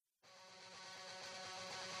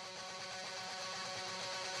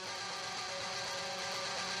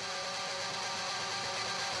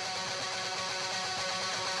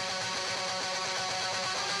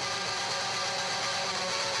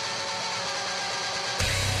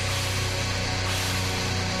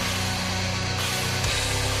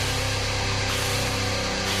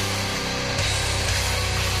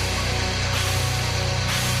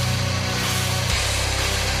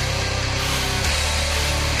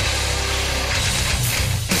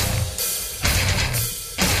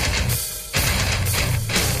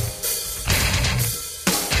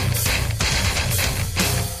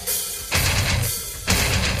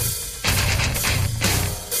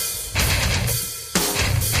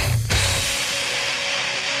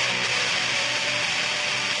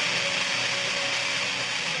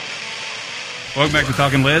Welcome back to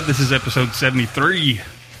Talking Lead. This is episode 73.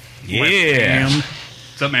 Yeah.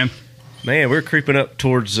 What's up, man? Man, we're creeping up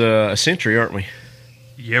towards a century, aren't we?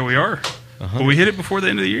 Yeah, we are. But we hit it before the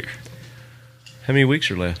end of the year. How many weeks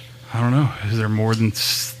are left? I don't know. Is there more than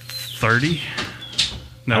 30?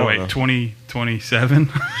 No, wait, 20, 27?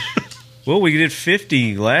 Well, we did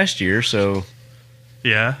 50 last year, so...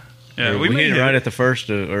 Yeah. Yeah, we hit it right at the first,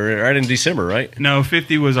 or right in December, right? No,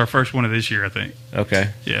 50 was our first one of this year, I think.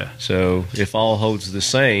 Okay. Yeah. So if all holds the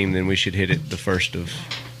same, then we should hit it the first of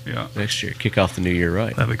next year. Kick off the new year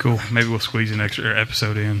right. That'd be cool. Maybe we'll squeeze an extra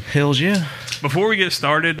episode in. Hells yeah. Before we get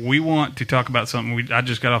started, we want to talk about something. I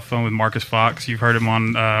just got off the phone with Marcus Fox. You've heard him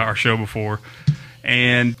on our show before.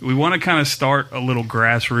 And we want to kind of start a little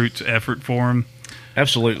grassroots effort for him.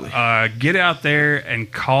 Absolutely. Get out there and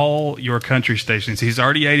call your country stations. He's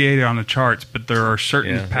already 88 on the charts, but there are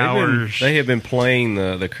certain powers. They have been playing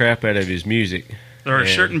the crap out of his music. There are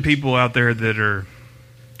certain people out there that are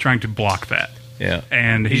trying to block that. Yeah.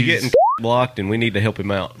 And he's getting blocked, and we need to help him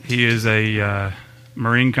out. He is a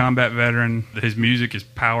Marine combat veteran. His music is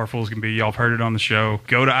powerful as can be. Y'all have heard it on the show.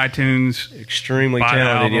 Go to iTunes. Extremely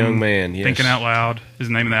talented young man. Yes. Thinking Out Loud is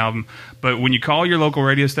the name of the album. But when you call your local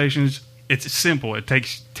radio stations, it's simple. It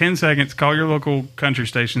takes 10 seconds. Call your local country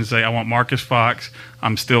station and say, I want Marcus Fox.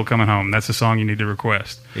 I'm still coming home. That's the song you need to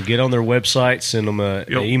request. You get on their website, send them an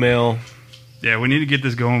email. Yeah, we need to get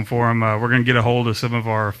this going for them. We're going to get a hold of some of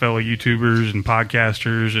our fellow YouTubers and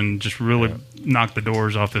podcasters and just really knock the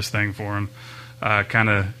doors off this thing for them. Kind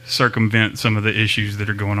of circumvent some of the issues that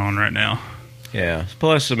are going on right now. Yeah.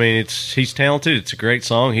 Plus, I mean, he's talented. It's a great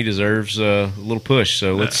song. He deserves a little push.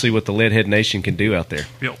 So let's see what the Leadhead Nation can do out there.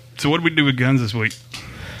 Yep. So what did we do with guns this week?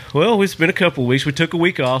 Well, it's been a couple of weeks. We took a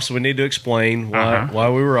week off, so we need to explain why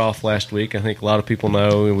we were off last week. I think a lot of people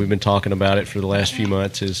know, and we've been talking about it for the last few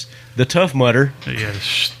months, is the Tough Mudder. Yeah,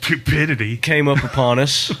 stupidity. Came up upon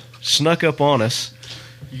us, snuck up on us.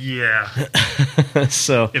 Yeah.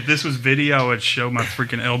 So if this was video, I would show my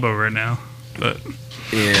freaking elbow right now. But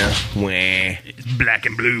yeah, it's black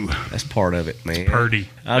and blue. That's part of it, man. It's purdy.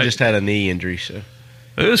 I just had a knee injury, so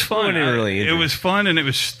it was fun. It was fun and it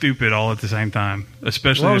was stupid all at the same time.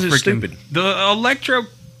 Especially why was it stupid? The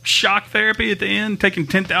electroshock therapy at the end, taking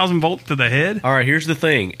 10,000 volts to the head. All right, here's the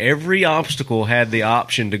thing: every obstacle had the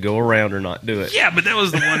option to go around or not do it. Yeah, but that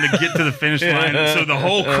was the one to get to the finish line. So the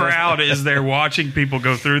whole crowd is there watching people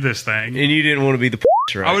go through this thing, and you didn't want to be the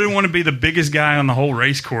right? I didn't want to be the biggest guy on the whole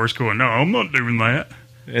race course going, no, I'm not doing that.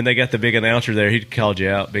 And they got the big announcer there. He called you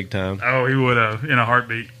out big time. Oh, he would have in a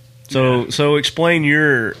heartbeat. So explain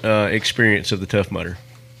your experience of the Tough Mudder.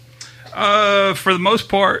 For the most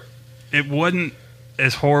part, it wasn't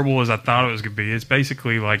as horrible as I thought it was going to be. It's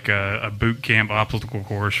basically like a boot camp obstacle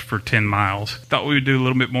course for 10 miles. Thought we would do a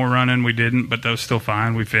little bit more running. We didn't, but that was still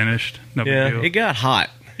fine. We finished. No big deal. It got hot.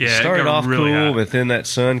 Yeah, it started off really cool, hot. but then that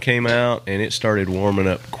sun came out, and it started warming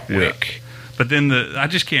up quick. Yeah. But then I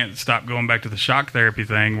just can't stop going back to the shock therapy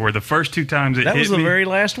thing where the first two times it hit me. That was the very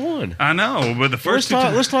last one. I know, but the first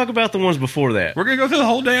Let's talk about the ones before that. We're going to go through the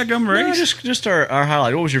whole daggum race? No, just our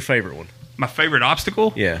highlight. What was your favorite one? My favorite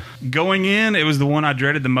obstacle? Yeah. Going in, it was the one I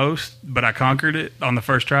dreaded the most, but I conquered it on the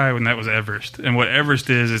first try, and that was Everest. And what Everest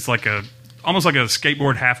is, it's like almost like a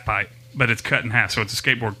skateboard half pipe, but it's cut in half, so it's a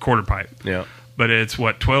skateboard quarter pipe. Yeah. But it's,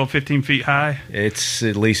 12, 15 feet high? It's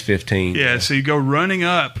at least 15. Yeah, so you go running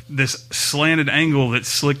up this slanted angle that's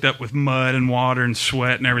slicked up with mud and water and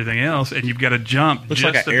sweat and everything else, and you've got to jump Looks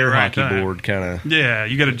just like an at air the right hockey time. board, kind of. Yeah,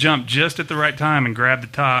 you got to jump just at the right time and grab the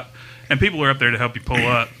top, and people are up there to help you pull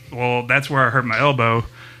up. Well, that's where I hurt my elbow,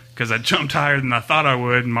 because I jumped higher than I thought I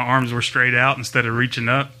would, and my arms were straight out instead of reaching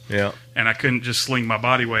up. Yeah. And I couldn't just sling my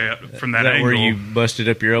body way up from that Is that angle. where you busted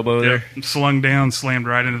up your elbow there? Slung down, slammed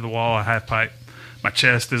right into the wall, a half pipe. My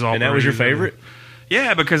chest is all And that was your bruised. favorite?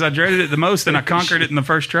 Yeah, because I dreaded it the most, and I conquered it in the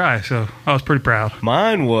first try, so I was pretty proud.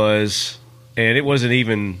 Mine was, and it wasn't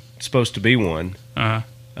even supposed to be one. I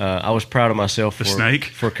was proud of myself for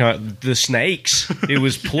the snakes. It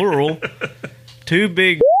was plural. Two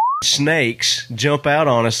big snakes jump out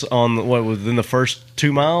on us within the first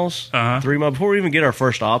 2 miles, 3 miles, before we even get our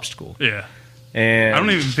first obstacle. Yeah. And I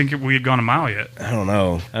don't even think we had gone a mile yet. I don't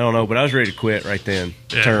know, but I was ready to quit right then.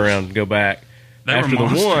 Yeah. Turn around and go back. After the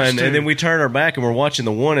one, and then we turn our back and we're watching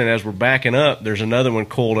the one, and as we're backing up, there's another one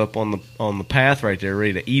coiled up on the path right there,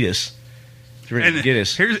 ready to eat us, ready to get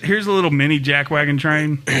us. Here's a little mini jackwagon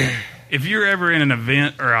train. If you're ever in an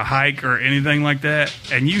event or a hike or anything like that,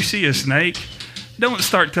 and you see a snake, don't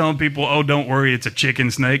start telling people, "Oh, don't worry, it's a chicken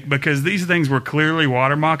snake," because these things were clearly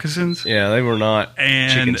water moccasins. Yeah, they were not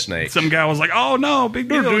chicken snakes. Some guy was like, "Oh no, big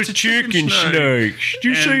deal, it's a chicken snake." Did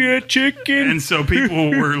you see that chicken? And so people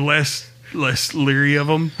were less less leery of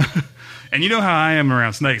them. And you know how I am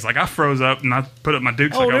around snakes. Like, I froze up and I put up my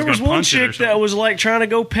dukes like I was going to punch it. There was one chick that was like trying to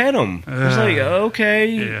go pet him. I was like,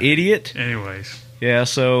 okay, idiot. Anyways. Yeah,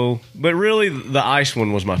 so, but really the ice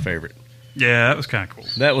one was my favorite. Yeah, that was kind of cool.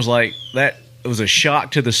 That was like, that was a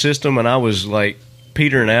shock to the system, and I was like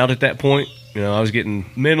petering out at that point. You know, I was getting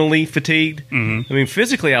mentally fatigued. Mm-hmm. I mean,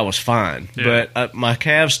 physically I was fine, but my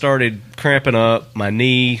calves started cramping up, my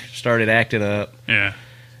knee started acting up. Yeah.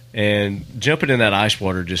 And jumping in that ice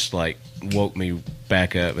water just like woke me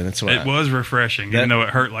back up, and that's what it was refreshing, even though it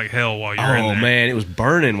hurt like hell while you were in there. Oh man, it was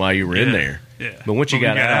burning while you were in there. Yeah, but once you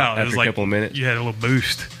got out after a couple of minutes, you had a little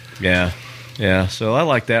boost. Yeah. So I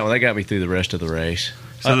like that one. That got me through the rest of the race.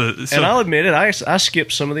 And I'll admit it, I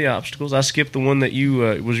skipped some of the obstacles. I skipped the one that you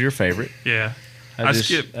was your favorite. Yeah, I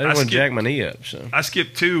didn't want to jack my knee up. So I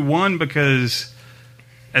skipped two. One because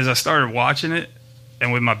as I started watching it,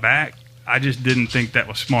 and with my back, I just didn't think that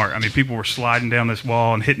was smart. I mean, people were sliding down this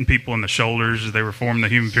wall and hitting people in the shoulders as they were forming the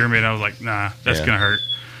human pyramid. And I was like, nah, that's going to hurt.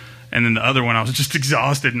 And then the other one, I was just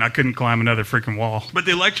exhausted and I couldn't climb another freaking wall. But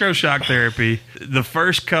the electroshock therapy, the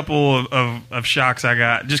first couple of shocks I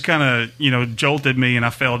got just kind of, jolted me and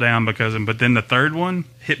I fell down because of them. But then the third one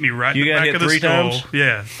hit me right in the back of the skull. Times?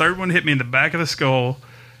 Yeah, third one hit me in the back of the skull.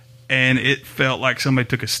 And it felt like somebody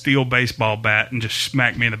took a steel baseball bat and just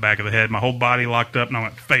smacked me in the back of the head. My whole body locked up, and I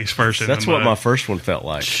went face first in the mud. That's what my first one felt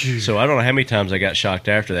like. Jeez. So I don't know how many times I got shocked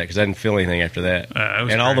after that because I didn't feel anything after that.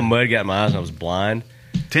 And all the mud got in my eyes, and I was blind.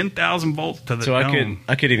 10,000 volts to the dome. So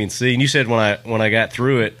I couldn't even see. And you said when I got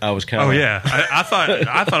through it, I was kind of. Oh yeah, I thought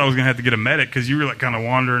I was gonna have to get a medic because you were like kind of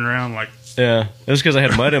wandering around like. Yeah, it was because I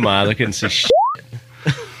had mud in my eyes. I couldn't see shit.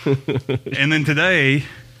 And then today,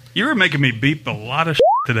 you were making me beep a lot of.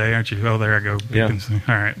 Today, aren't you? Oh, there I go. Yeah.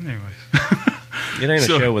 All right. Anyways. It ain't a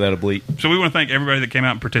show without a bleep. So we want to thank everybody that came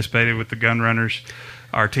out and participated with the Gun Runners.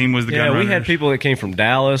 Our team was the Gun Runners. Yeah, we had people that came from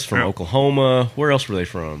Dallas, from Oklahoma. Where else were they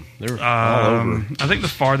from? They were all over. I think the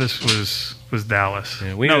farthest was Dallas.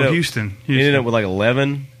 Yeah, Houston. We ended up with like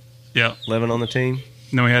 11. Yeah. 11 on the team.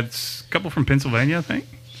 No, we had a couple from Pennsylvania, I think.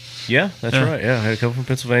 Yeah, that's right. Yeah, I had a couple from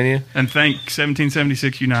Pennsylvania. And thank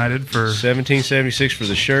 1776 United for 1776 for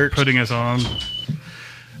the shirt, putting us on.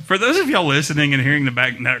 For those of y'all listening and hearing the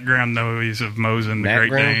background noise of Mosin the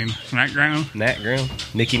Great Dane,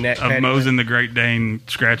 Nicky Nack of Mosin the Great Dane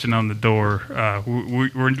scratching on the door,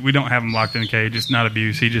 we don't have him locked in a cage. It's not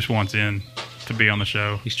abuse. He just wants in to be on the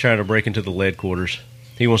show. He's trying to break into the lead quarters.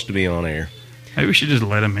 He wants to be on air. Maybe we should just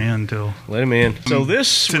let him in until. Let him in. So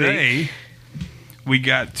today, we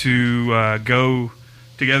got to go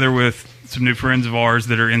together with some new friends of ours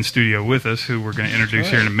that are in studio with us who we're going to introduce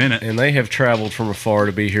here in a minute. And they have traveled from afar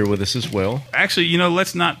to be here with us as well. Actually,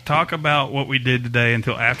 let's not talk about what we did today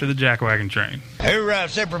until after the jackwagon train. Hoorah,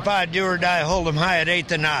 Semper Fi, do or die, hold 'em high at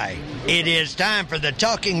 8th and I. It is time for the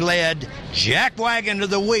Talking Lead Jackwagon of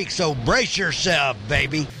the Week, so brace yourself,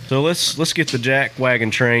 baby. So let's get the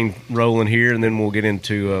jackwagon train rolling here, and then we'll get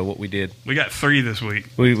into what we did. We got 3 this week.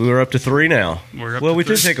 We're up to 3 now. We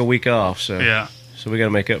did take a week off, so yeah. So we got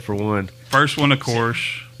to make up for one. First one, of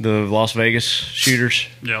course. The Las Vegas shooters.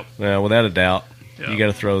 Yep. Without a doubt. Yep. You got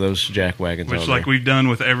to throw those jackwagons on there. Which, like we've done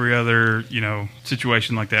with every other,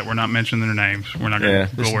 situation like that. We're not mentioning their names. We're not going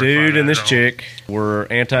to this dude and this chick were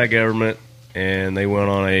anti-government, and they went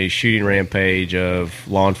on a shooting rampage of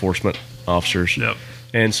law enforcement officers. Yep.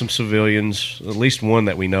 And some civilians. At least one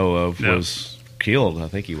that we know of was killed. I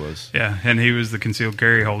think he was. Yeah, and he was the concealed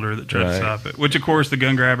carry holder that tried to stop it. Which, of course, the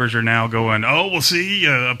gun grabbers are now going, we'll see,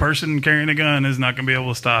 a person carrying a gun is not going to be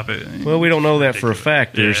able to stop it. Well, we don't know that for a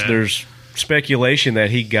fact. There's speculation that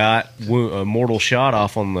he got a mortal shot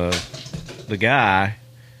off on the guy,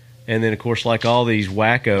 and then, of course, like all these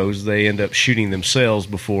wackos, they end up shooting themselves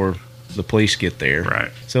before the police get there.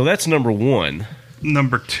 Right. So that's number 1.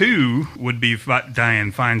 Number 2 would be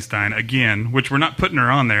Dianne Feinstein, again, which we're not putting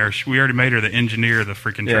her on there. We already made her the engineer of the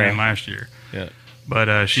freaking train last year. Yeah.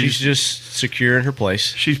 But she's just secure in her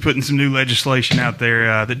place. She's putting some new legislation out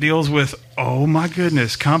there that deals with, oh my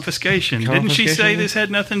goodness, confiscation. Didn't she say this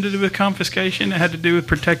had nothing to do with confiscation? It had to do with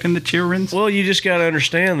protecting the children? Well, you just got to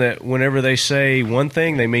understand that whenever they say one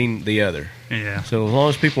thing, they mean the other. Yeah. So as long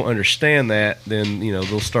as people understand that, then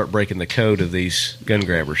they'll start breaking the code of these gun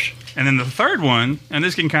grabbers. And then the third one, and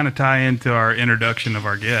this can kind of tie into our introduction of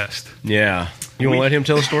our guest. Yeah. You want to let him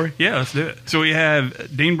tell the story? Yeah, let's do it. So we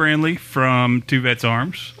have Dean Brandley from Two Vets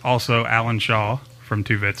Arms, also Alan Shaw from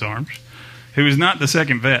Two Vets Arms, who is not the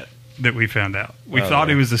second vet that we found out. We thought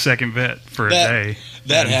he was the second vet for a day.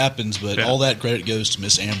 That happens, but all that credit goes to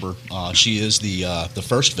Miss Amber. She is the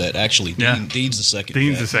first vet, actually. Dean's the second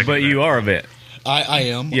vet. But you are a vet. I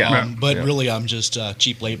am. Yeah. But really, I'm just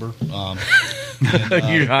cheap labor.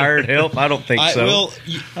 You hired help? I don't think so.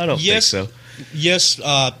 I don't think so.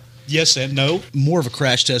 Yes and no. More of a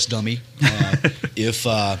crash test dummy.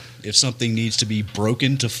 If something needs to be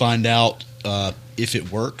broken to find out if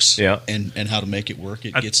it works and how to make it work,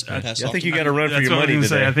 it gets passed off. I think you got to run for your money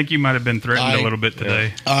today. I think you might have been threatened a little bit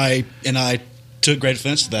today. I took great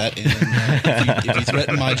offense to that. And if you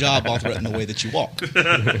threaten my job, I'll threaten the way that you walk.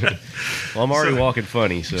 Well, I'm already walking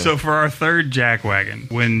funny. So for our third jack wagon,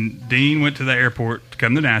 when Dean went to the airport to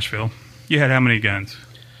come to Nashville, you had how many guns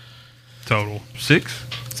total? 6?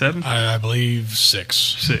 7? I believe 6.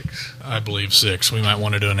 6. I believe 6. We might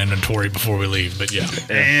want to do an inventory before we leave, but yeah.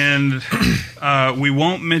 And we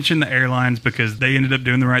won't mention the airlines because they ended up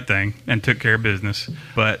doing the right thing and took care of business.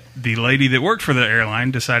 But the lady that worked for the airline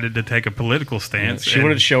decided to take a political stance. She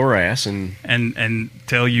wanted to show her ass and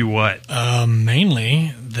tell you what?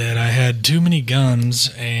 Mainly that I had too many guns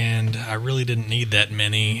and I really didn't need that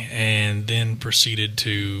many, and then proceeded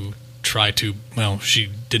to try to, well, she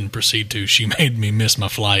didn't proceed to, she made me miss my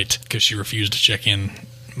flight because she refused to check in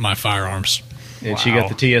my firearms. And she got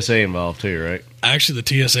the TSA involved too, right? Actually,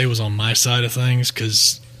 the TSA was on my side of things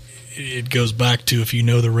because it goes back to, if you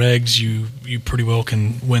know the regs, you pretty well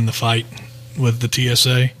can win the fight with the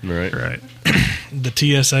TSA. Right.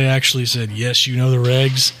 The TSA actually said, yes, you know the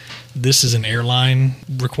regs. This is an airline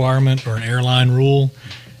requirement or an airline rule,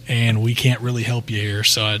 and we can't really help you here.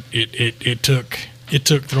 So it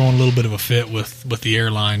took throwing a little bit of a fit with the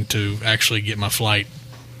airline to actually get my flight.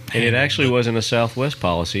 And it actually wasn't a Southwest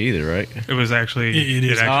policy either, right? It was actually...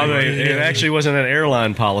 It actually wasn't an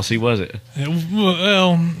airline policy, was it?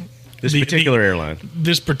 Well... This particular airline?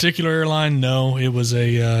 This particular airline, no. It was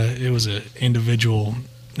a individual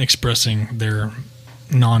expressing their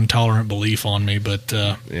non-tolerant belief on me, but...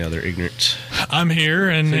 their ignorance. I'm here,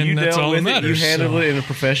 and that's all that matters. You handled it in a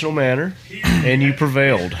professional manner, and you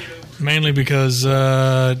prevailed. Mainly because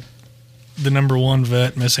the number one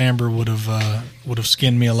vet, Miss Amber, would have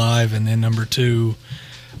skinned me alive, and then number two,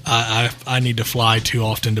 I need to fly too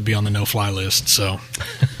often to be on the no-fly list. So,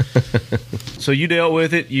 so you dealt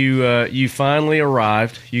with it. You finally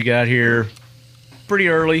arrived. You got here pretty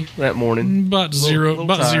early that morning. About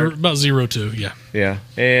 02, yeah. Yeah,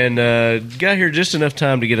 and got here just enough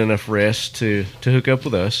time to get enough rest to hook up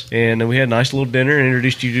with us, and we had a nice little dinner and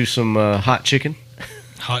introduced you to some hot chicken.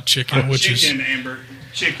 Hot chicken, Amber.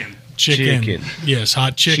 Chicken. Yes,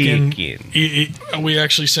 hot chicken. We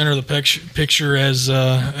actually sent her the picture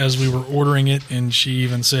as we were ordering it, and she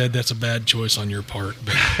even said, "That's a bad choice on your part."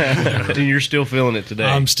 But and you're still feeling it today.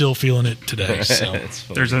 I'm still feeling it today. So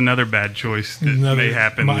there's another bad choice that may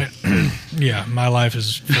happen. My life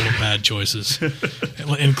is full of bad choices,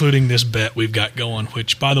 including this bet we've got going.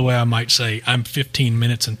 Which, by the way, I might say I'm 15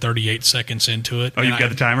 minutes and 38 seconds into it. Oh, you've got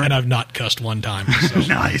the timer, and I've not cussed one time. So.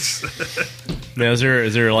 Nice. Now, is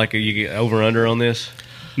there like you get over under on this?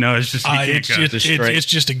 No, it's just it's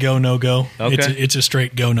just a go no go. Okay. It's a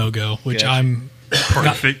straight go no go, which I'm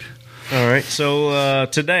perfect. All right, so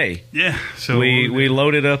today, so we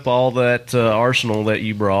loaded up all that arsenal that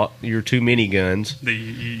you brought, your 2 miniguns.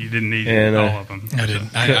 You didn't need all of them. I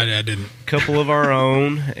didn't. I didn't. A couple of our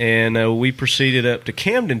own, and we proceeded up to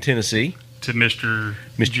Camden, Tennessee, to Mr.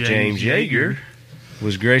 James Yeager.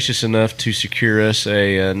 Was gracious enough to secure us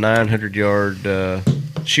a 900-yard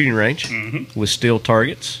shooting range with steel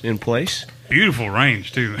targets in place. Beautiful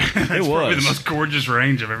range, too. It was probably the most gorgeous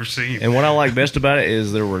range I've ever seen. And what I like best about it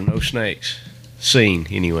is there were no snakes. Seen,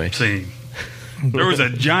 anyway. There was a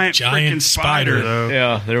giant freaking spider, though.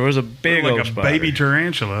 Yeah, there was a big old spider. Like a baby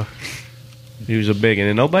tarantula. He was a big one,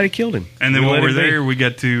 and nobody killed him. And then while we were there, we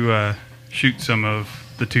got to shoot some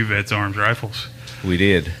of the 2 vets' arms rifles. We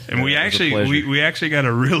did, and we actually got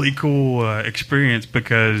a really cool experience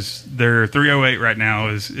because their 308 right now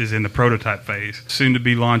is in the prototype phase, soon to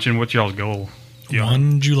be launching. What's y'all's goal?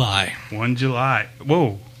 1 July. 1 July.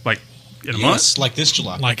 Whoa, like in a month? Like this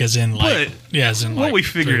July. What we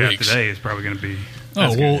figured out today is probably going to be.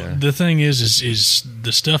 The thing is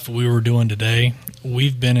the stuff we were doing today.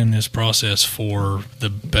 We've been in this process for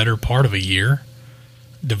the better part of a year,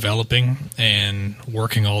 developing and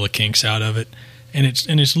working all the kinks out of it. And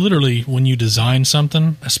it's literally when you design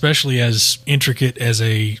something, especially as intricate as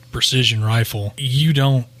a precision rifle, you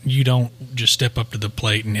don't just step up to the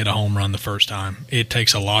plate and hit a home run the first time. It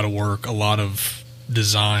takes a lot of work, a lot of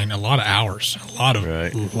design, a lot of hours, a lot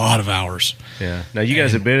of hours. Yeah. Now you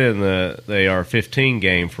guys have been in the AR-15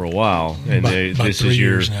 game for a while, and this is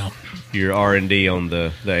your R&D on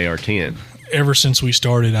the AR-10. Ever since we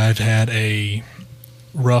started, I've had a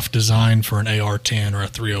rough design for an AR-10 or a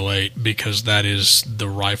 308 because that is the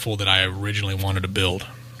rifle that I originally wanted to build.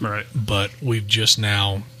 Right. But we've just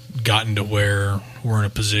now gotten to where we're in a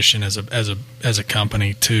position as a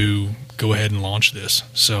company to go ahead and launch this.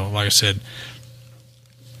 So, like I said,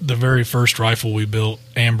 the very first rifle we built,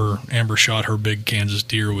 Amber shot her big Kansas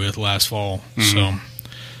deer with last fall. So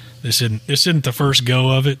this isn't the first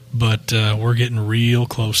go of it, but we're getting real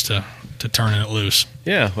close to turning it loose.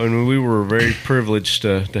 Yeah, and we were very privileged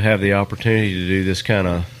to have the opportunity to do this kind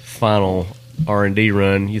of final R&D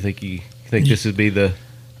run. You think this would be the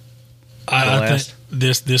last? I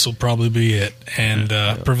think this will probably be it, and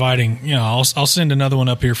providing I'll send another one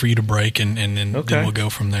up here for you to break, and then we'll go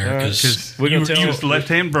from there. Because the left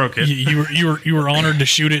hand broke it. You were honored to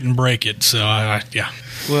shoot it and break it. So yeah.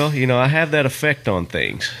 Well, I have that effect on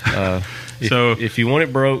things. If you want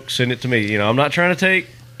it broke, send it to me. I'm not trying to take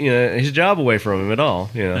his job away from him at all.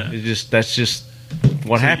 That's just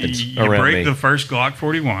what happens you around break me. The first Glock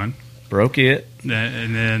 41. Broke it.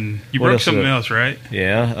 And then you broke something else, right?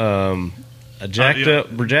 Yeah. I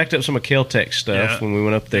jacked up some of Kel-Tec stuff when we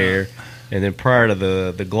went up there. And then prior to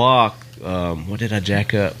the Glock, what did I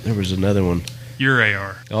jack up? There was another one. Your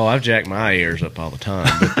AR. Oh, I've jacked my ARs up all the time.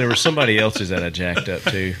 But there was somebody else's that I jacked up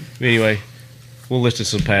too. Anyway, we'll listen to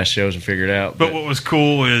some past shows and figure it out. But what was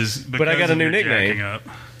cool is but I got a new nickname.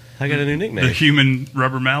 I got a new nickname. The human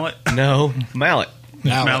rubber mallet? No, mallet.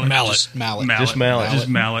 Mallet. Just mallet. Just mallet. Just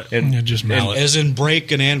mallet. Just mallet. As in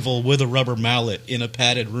break an anvil with a rubber mallet in a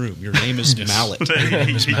padded room. Your name is Mallet.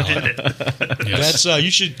 Yes. That's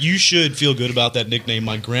you should feel good about that nickname.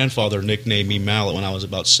 My grandfather nicknamed me Mallet when I was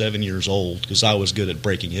about 7 years old because I was good at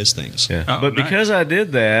breaking his things. Yeah. But nice. Because I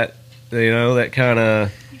did that, that kind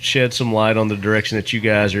of shed some light on the direction that you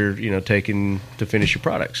guys are, taking to finish your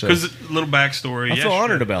product. Because a little backstory. I feel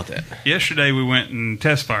honored about that. Yesterday we went and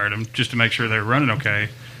test fired them just to make sure they were running okay,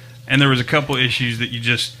 and there was a couple issues that you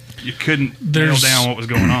couldn't nail down what was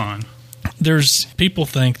going on. There's people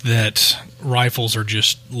think that rifles are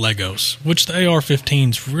just Legos, which the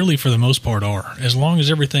AR-15s really, for the most part, are. As long as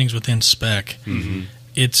everything's within spec,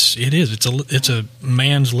 it's a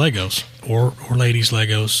man's Legos or lady's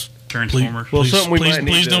Legos. Transformers.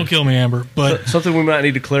 Please don't kill me, Amber. But something we might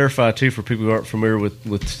need to clarify too for people who aren't familiar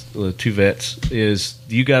with two vets is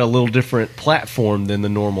you got a little different platform than the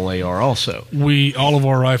normal AR. Also, all of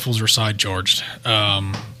our rifles are side charged.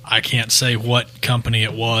 I can't say what company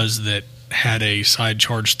it was that had a side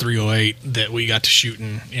charged 308 that we got to shoot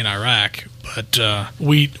in Iraq, but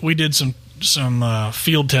we did some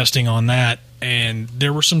field testing on that, and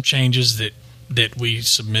there were some changes that we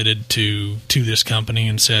submitted to this company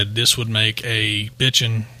and said this would make a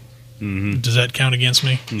bitchin'. Does that count against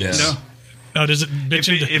me? Yes. No, does it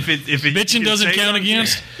bitchin'? If bitchin' doesn't count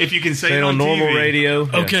against? If you can say it on normal TV. Radio.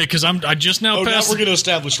 Okay, because I just now passed. Now we're going to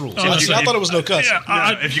establish rules. I thought it was no cussing.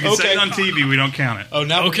 If you can say it on TV, we don't count it. Oh,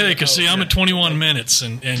 now okay, because I'm at 21 minutes,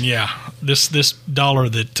 and yeah, this dollar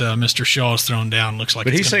that Mr. Shaw has thrown down looks like.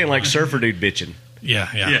 But he's saying like surfer dude bitching.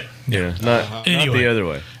 Yeah. Not the other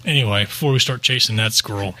way. Anyway, before we start chasing that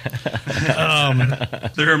squirrel,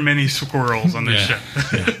 there are many squirrels on this show.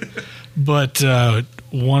 But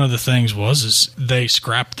one of the things is they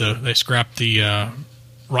scrapped the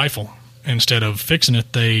rifle. Instead of fixing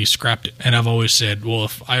it, they scrapped it. And I've always said, well,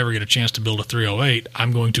 if I ever get a chance to build a 308,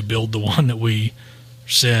 I'm going to build the one that we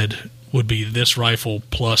said would be this rifle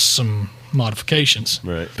plus some modifications.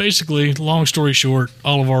 Right. Basically, long story short,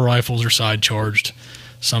 all of our rifles are side charged.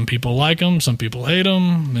 Some people like them, some people hate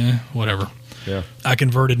them, whatever. Yeah. I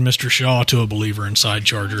converted Mr. Shaw to a believer in side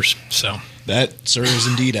chargers. So that, sir, is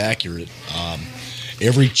indeed accurate.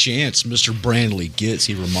 Every chance Mr. Brandley gets,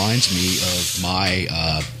 he reminds me of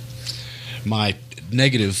my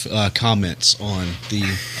negative comments on the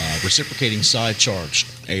reciprocating side charged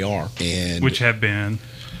AR, and which have been.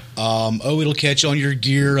 It'll catch on your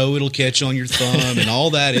gear. It'll catch on your thumb, and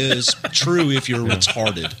all that is true if you're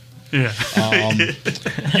retarded. Yeah,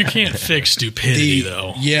 you can't fix stupidity,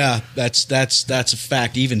 though. Yeah, that's a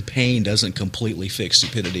fact. Even pain doesn't completely fix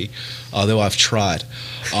stupidity, though I've tried.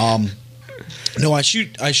 No, I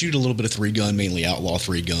shoot a little bit of 3-gun, mainly outlaw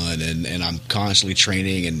 3-gun, and I'm constantly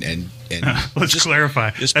training and let's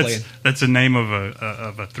clarify. That's the name of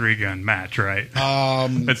a 3-gun match, right?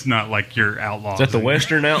 It's not like your outlaw. Is that the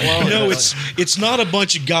Western Outlaw? No, it's not a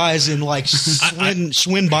bunch of guys in like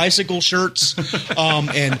Schwinn bicycle shirts.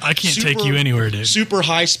 And I can't take you anywhere, dude. Super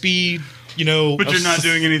high speed. But you're not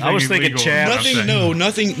doing anything. I was thinking illegal.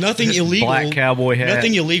 Nothing illegal. Black cowboy hat.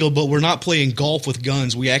 Nothing illegal. But we're not playing golf with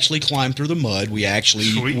guns. We actually climb through the mud. We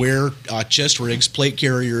actually wear chest rigs, plate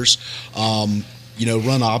carriers.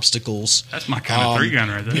 run obstacles. That's my kind of 3-gun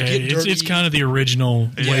right there. Yeah, it's kind of the original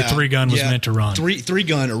way 3-gun was meant to run.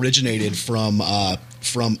 3-gun originated from a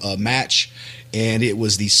match, and it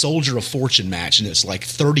was the Soldier of Fortune match, and it's like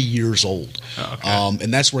 30 years old. Oh, okay.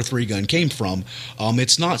 And that's where 3-gun came from.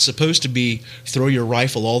 It's not supposed to be throw your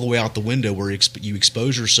rifle all the way out the window where you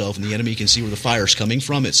expose yourself and the enemy can see where the fire's coming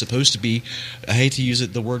from. It's supposed to be, I hate to use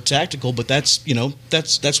the word tactical, but that's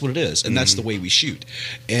what it is, and that's the way we shoot.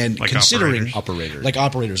 And like considering operators, like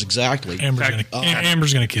operators, exactly.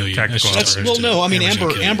 Amber's going to kill you.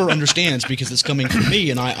 Amber understands because it's coming from me,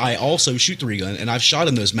 and I also shoot 3-gun, and I've shot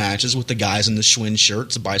in those matches with the guys in the Schwinn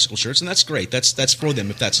shirts, the bicycle shirts, and that's great. That's for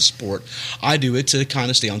them if that's a sport. I do it to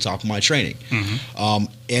kind of stay on top of my training. Mm-hmm.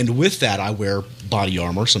 And with that, I wear body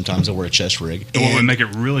armor. Sometimes I wear a chest rig. And what would make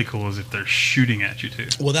it really cool is if they're shooting at you too.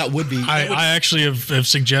 Well, that would be. I actually have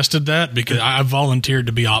suggested that because I volunteered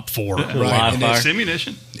to be Op 4. Right. And it's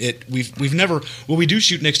ammunition. We've never. Well, we do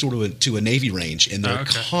shoot next door to a Navy range, and they're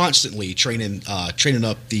constantly training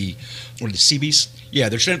up the Seabees. Yeah,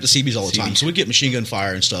 they're training up the Seabees all the time. So we get machine gun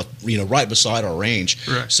fire and stuff, right beside our range.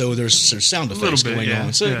 Right. So there's sound effects going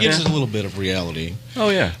on. So it gives us a little bit of reality. Oh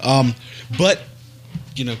yeah. But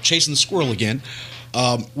chasing the squirrel again.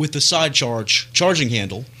 With the side charging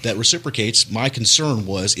handle that reciprocates, my concern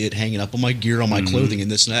was it hanging up on my gear, on my clothing, and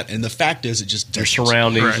this and that. And the fact is, it just your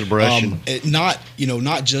surroundings, the brush,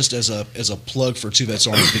 not just as a plug for Two Vets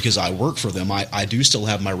Arms because I work for them. I do still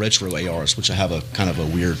have my retro ARs, which I have a kind of a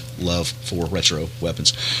weird love for retro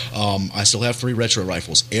weapons. I still have 3 retro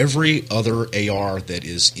rifles. Every other AR that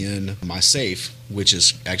is in my safe, which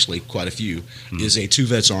is actually quite a few, is a Two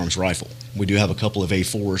Vets Arms rifle. We do have a couple of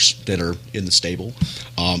A4s that are in the stable.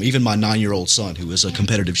 Even my 9-year-old son, who is a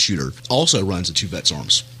competitive shooter, also runs a Two Vets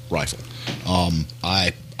Arms rifle.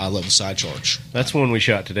 I love the side charge. That's one we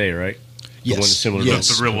shot today, right? Yes. The one similar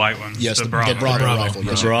Yes. The real light one. Yes, the Bravo rifle.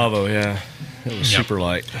 Yes, the Bravo, yeah. It was super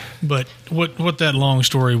light. But what that long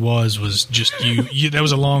story was just you that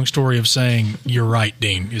was a long story of saying you're right,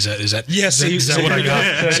 Dean. Is that yes? Is that what I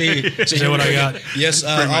got? Is that what I got? Yes.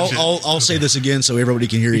 I'll say this again so everybody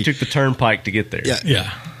can hear you. You took the turnpike to get there.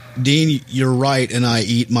 Yeah. Dean, you're right, and I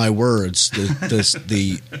eat my words.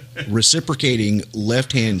 The reciprocating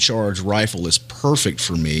left-hand charge rifle is perfect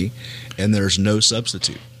for me, and there's no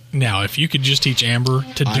substitute. Now, if you could just teach Amber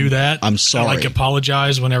to do that, I'm sorry.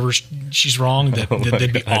 Apologize whenever she's wrong,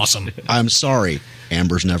 that'd be awesome. I'm sorry.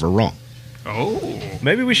 Amber's never wrong. Oh.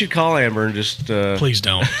 Maybe we should call Amber and just... Please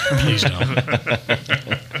don't. Please don't.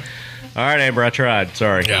 All right, Amber, I tried.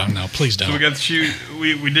 Sorry. Yeah, no, please don't. So we got to shoot...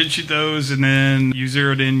 We did shoot those, and then you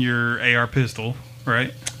zeroed in your AR pistol,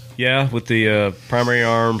 right? Yeah, with the primary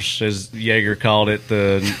arms, as Jaeger called it,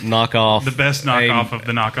 the knockoff. The best knockoff of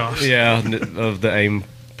the knockoffs. Yeah, of the AIM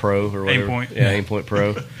Pro or whatever. Aimpoint. Yeah, Aimpoint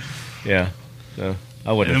Pro. Yeah. So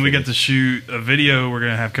I wouldn't. And then we got to shoot a video we're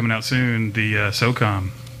going to have coming out soon, the SOCOM.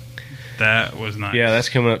 That was nice. Yeah, that's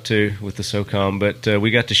coming up too with the SOCOM. But we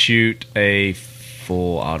got to shoot a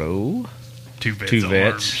full auto. Two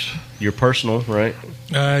vets. Your personal, right?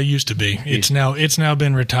 Used to be. It's now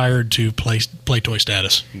been retired to play toy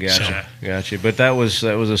status. Gotcha. But that was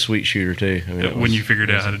a sweet shooter too. I mean, when you figured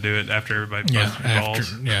out how to do it after everybody busted your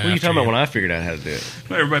balls. What are you talking about when I figured out how to do it?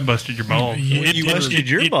 Everybody busted your balls. You busted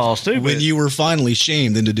your balls too. When you were finally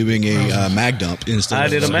shamed into doing a mag dump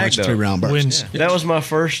instead of a mag dump. 3-round burst. That was my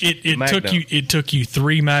first. It took you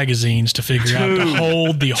 3 magazines to figure out to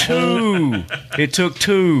hold the whole. It took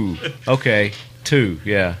 2. Okay. 2,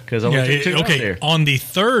 yeah, because I only took 2 okay. there. On the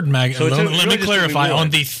third magazine, let me clarify. On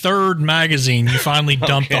the third magazine, you finally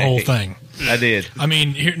dumped the whole thing. I did. I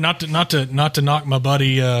mean, here, not to knock my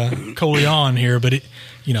buddy Coley on here, but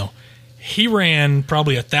he ran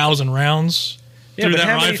probably 1,000 rounds. Yeah, but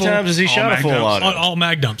how many times has he shot a full auto? All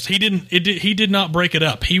mag dumps. He did not break it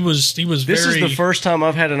up. He was. This is the first time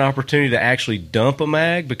I've had an opportunity to actually dump a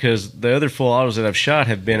mag because the other full autos that I've shot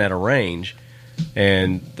have been at a range.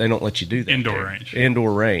 And they don't let you do that.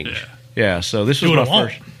 Indoor range. Yeah. So this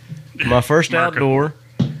was my first outdoor.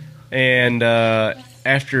 And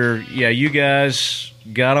after you guys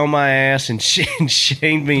got on my ass and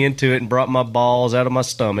shamed me into it and brought my balls out of my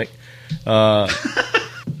stomach, I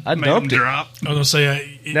dumped it. I was gonna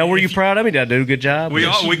say. Now, were you proud of me? Did I do a good job? We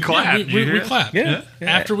clapped. We clapped. Yeah.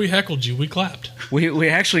 After we heckled you, we clapped. We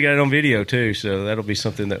actually got it on video too, so that'll be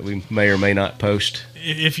something that we may or may not post.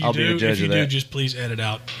 If you do, just please edit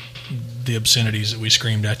out the obscenities that we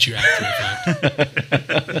screamed at you after the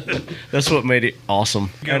fact. That's what made it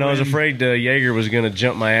awesome. And I was afraid Jaeger was going to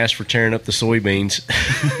jump my ass for tearing up the soybeans.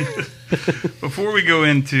 Before we go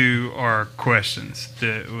into our questions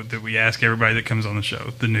that we ask everybody that comes on the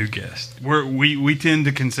show, the new guest, we tend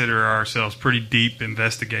to consider ourselves pretty deep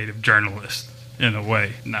investigative journalists. In a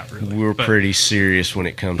way, not really. We're pretty serious when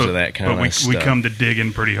it comes to that kind of stuff. We come to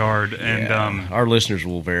digging pretty hard, and our listeners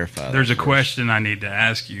will verify. There's a question I need to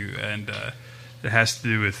ask you, and it has to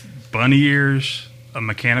do with bunny ears, a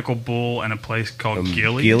mechanical bull, and a place called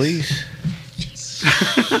Gillies. Gillies?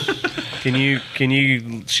 Can you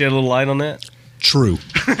shed a little light on that? True.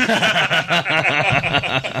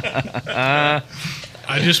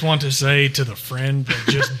 I just want to say to the friend that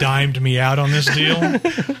just dimed me out on this deal,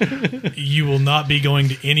 you will not be going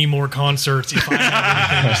to any more concerts if I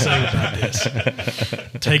have anything to say about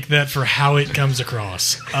this. Take that for how it comes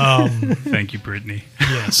across. Thank you, Brittany.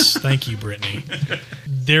 Yes, thank you, Brittany.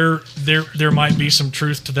 There might be some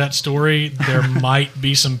truth to that story. There might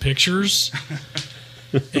be some pictures.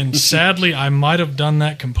 And sadly, I might have done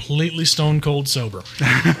that completely stone cold sober.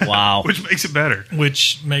 Wow. Which makes it better.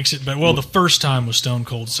 Well, the first time was stone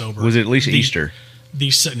cold sober. Was it at least Easter?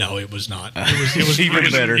 No, it was not. It was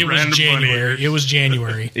even better. It was January. It was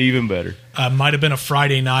January. Even better. Might have been a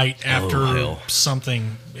Friday night after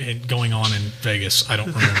something going on in Vegas. I don't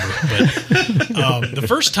remember. But the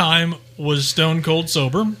first time was stone cold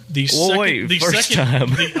sober. There's more. There's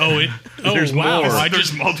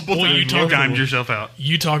multiple times you dimed yourself out.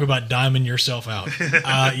 You talk about diming yourself out.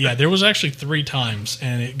 Yeah, there was actually 3 times,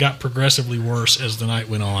 and it got progressively worse as the night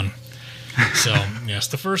went on. So, yes,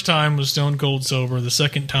 the first time was stone cold sober. The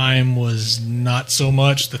second time was not so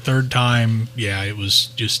much. The third time, yeah, it was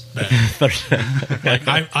just bad. Like,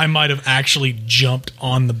 I might have actually jumped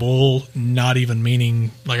on the bull, not even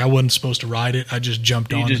meaning, like I wasn't supposed to ride it. I just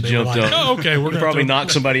jumped on. Just jumped on. Oh, okay, we're going to probably knock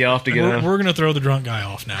somebody off to get We're going to throw the drunk guy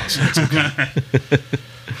off now, so it's okay.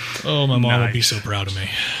 Oh, my mom would be so proud of me.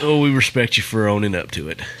 Oh, we respect you for owning up to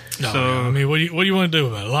it. No, I mean, what do you want to do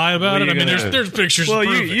about it? Lie about it? I mean, there's pictures. Well,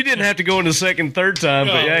 you didn't have to go in the second, third time,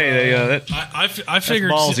 but I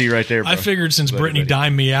figured that's ballsy right there. Bro. I figured since Brittany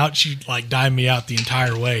dimed me out, she dimed me out the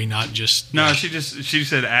entire way, not just. No, she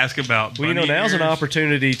said ask about. Well, now's an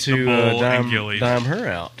opportunity to dime her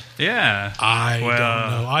out. Yeah,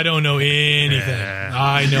 I don't know anything. Yeah.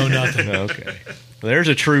 I know nothing. Okay. There's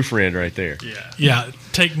a true friend right there. Yeah.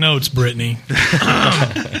 Take notes, Brittany.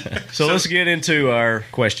 So let's get into our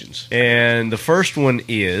questions. And the first one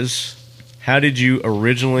is, how did you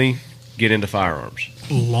originally get into firearms?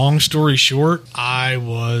 Long story short, I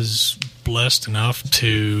was blessed enough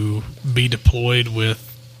to be deployed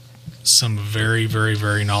with some very, very,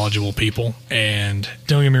 very knowledgeable people. And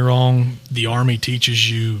don't get me wrong, the Army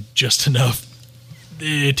teaches you just enough.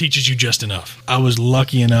 It teaches you just enough. I was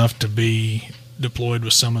lucky enough to be deployed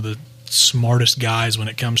with some of the smartest guys when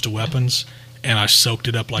it comes to weapons, and I soaked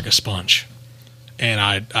it up like a sponge.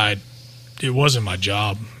 And it wasn't my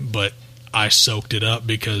job, but I soaked it up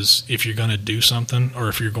because if you're going to do something, or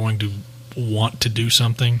if you're going to want to do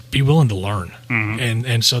something, be willing to learn. Mm-hmm.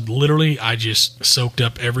 And so literally I just soaked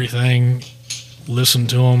up everything, listened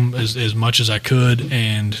to them as much as I could,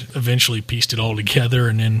 and eventually pieced it all together,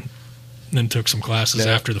 and then took some classes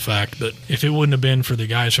after the fact. But if it wouldn't have been for the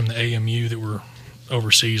guys from the AMU that were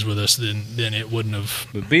overseas with us, then it wouldn't have.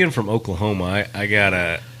 But being from Oklahoma, I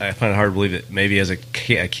find it hard to believe that maybe as a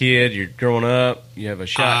kid, you're growing up, you have a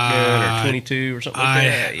shotgun or 22 or something like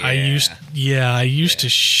that. Yeah. I used to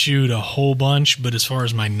shoot a whole bunch, but as far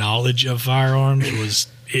as my knowledge of firearms was,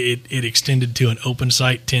 it extended to an open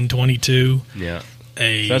sight 1022. Yeah.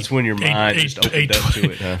 So that's when your mind just opened up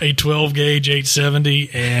to it, huh? A 12 gauge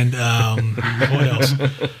 870, and what else?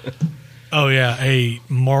 Oh yeah, a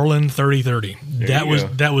Marlin 3030.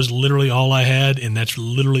 That was literally all I had, and that's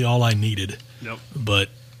literally all I needed. Yep. But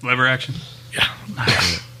lever action. Yeah.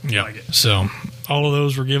 Yeah. Like it. So all of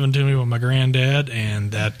those were given to me by my granddad,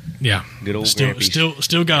 and that good old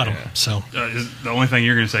still got them. So the only thing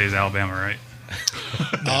you're going to say is Alabama, right?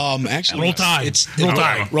 Actually, Roll Tide.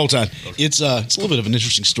 Roll Tide. It's a little bit of an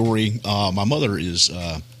interesting story. My mother is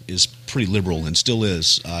pretty liberal and still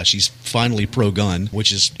is. She's finally pro-gun,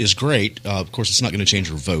 which is great. Of course, it's not going to change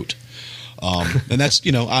her vote, and that's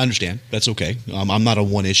I understand. That's okay. I'm not a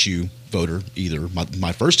one-issue voter either.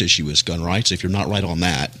 My first issue is gun rights. If you're not right on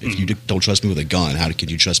that, if you don't trust me with a gun, how can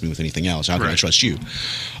you trust me with anything else? How can I trust you?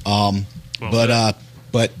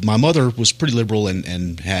 But my mother was pretty liberal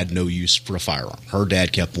and had no use for a firearm. Her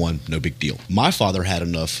dad kept one, no big deal. My father had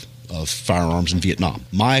enough of firearms in Vietnam.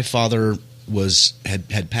 My father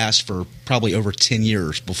had passed for probably over 10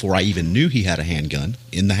 years before I even knew he had a handgun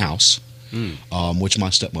in the house. which my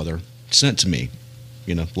stepmother sent to me,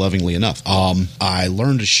 lovingly enough. I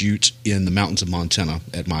learned to shoot in the mountains of Montana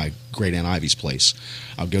at my great Aunt Ivy's place.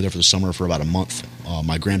 I would go there for the summer for about a month.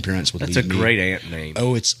 My grandparents would leave me. That's a great aunt name.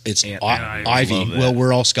 Oh, it's Aunt Ivy. Well,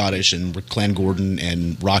 we're all Scottish, and Clan Gordon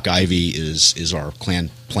and Rock Ivy is our clan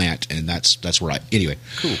plant, and that's where anyway.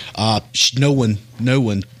 Cool. No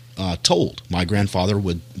one told. My grandfather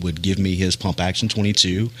would give me his pump action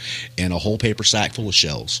 22 and a whole paper sack full of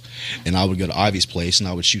shells, and I would go to Ivy's place and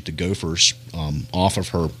I would shoot the gophers off of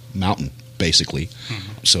her mountain, basically,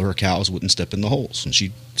 so her cows wouldn't step in the holes. And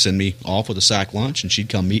she'd send me off with a sack lunch, and she'd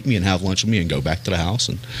come meet me and have lunch with me and go back to the house.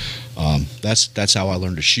 And that's how I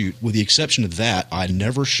learned to shoot. With the exception of that, I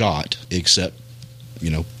never shot except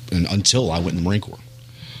until I went in the Marine Corps,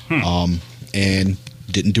 and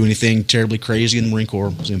didn't do anything terribly crazy in the Marine Corps.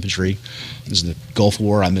 It was infantry. It was in the Gulf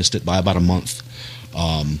War. I missed it by about a month,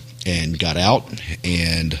 and got out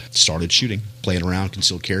and started shooting, playing around,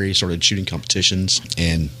 concealed carry, started shooting competitions,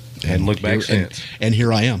 and looked back since. And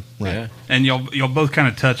here I am. Right. Yeah. And y'all both kind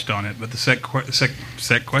of touched on it, but the set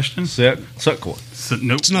question? Nope.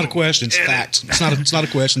 It's not a question. It's fact. It's not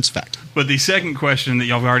a question. It's fact. But the second question that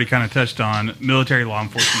y'all have already kind of touched on, military law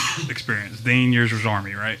enforcement experience. Dean, yours was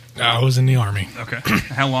Army, right? I was in the Army. Okay.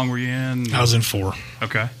 How long were you in? I was in 4.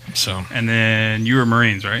 Okay. So. And then you were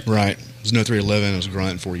Marines, right? Right. It was No 311. I was a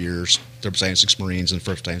grunt in 4 years. 3rd Battalion, 6 Marines, and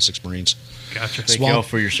 1st Battalion, 6 Marines. Gotcha. Thank y'all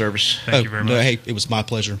for your service. Thank you very much. No, hey, it was my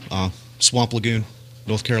pleasure. Swamp Lagoon,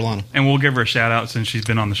 North Carolina. And we'll give her a shout out since she's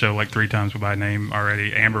been on the show like 3 times by name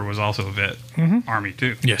already. Amber was also a vet, Army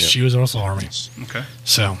too. Yes, she was also Army. Okay.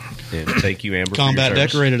 So, thank you, Amber. Combat for your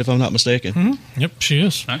decorated, if I'm not mistaken. Mm-hmm. Yep, she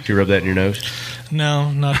is. Did you rub that in your nose?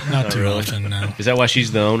 No, not too really? often. No. Is that why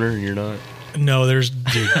she's the owner and you're not? No, dude,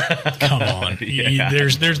 come on. Yeah.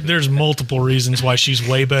 There's multiple reasons why she's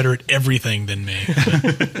way better at everything than me.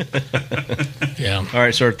 Yeah. All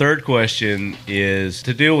right, so our third question is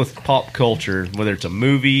to deal with pop culture, whether it's a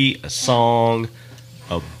movie, a song,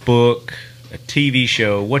 a book, a TV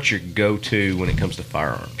show. What's your go-to when it comes to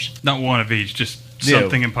firearms? Not one of each, just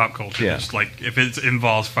something in pop culture. Yeah. Just like if it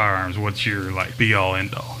involves firearms, what's your be-all,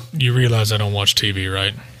 end-all? You realize I don't watch TV,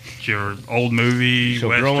 right? Your old movie, so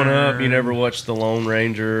Western, growing up, you never watched The Lone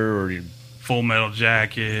Ranger or Full Metal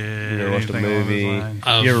Jacket. You never watched a movie.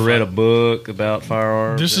 You ever read a book about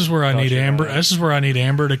firearms? This is where I need Amber. This is where I need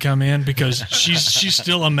Amber to come in because she's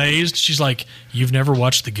still amazed. She's like, "You've never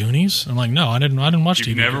watched The Goonies?" I'm like, "No, I didn't watch TV."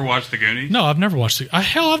 You've never watched The Goonies? No, I've never watched it.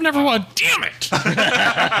 I've never watched. Damn it!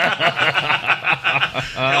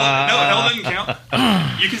 Hell doesn't count.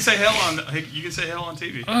 You can say hell on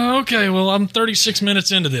TV. Okay, well, I'm 36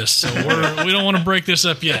 minutes into this, so we don't want to break this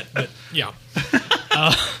up yet. But yeah,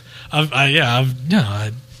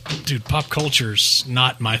 dude, pop culture's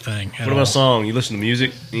not my thing. What about song? You listen to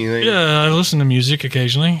music? Anything? Yeah, I listen to music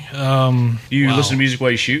occasionally. You listen to music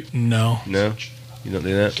while you shoot? No. You don't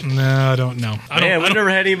do that? No, I don't know. We've never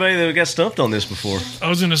had anybody that got stumped on this before. I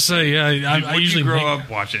was going to say, I usually grow up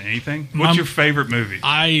watching anything. What's your favorite movie?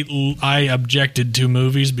 I objected to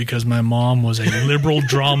movies because my mom was a liberal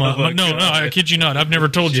drama. No, I kid you not. I've never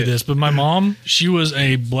told you this, but my mom, she was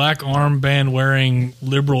a black armband wearing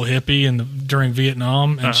liberal hippie during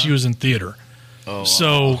Vietnam, and she was in theater. Oh,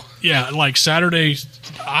 so, yeah, like Saturday,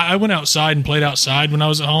 I went outside and played outside when I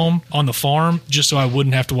was at home on the farm just so I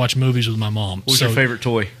wouldn't have to watch movies with my mom. What was your favorite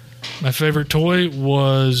toy? My favorite toy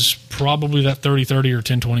was probably that 30-30 or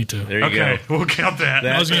 10-22. There you go. We'll count that.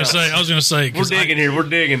 I was going to say. We're digging here. We're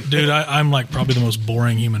digging. Dude, I'm like probably the most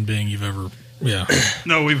boring human being you've ever... Yeah.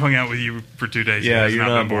 No, we've hung out with you for 2 days. Yeah, you're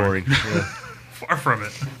not boring. Yeah. Far from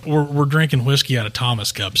it. We're drinking whiskey out of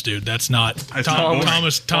Thomas cups, dude. That's not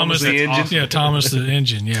Thomas the engine. Awesome. Yeah, Thomas the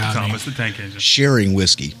engine. Yeah, Thomas the tank engine. Sharing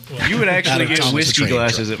whiskey. You would actually get whiskey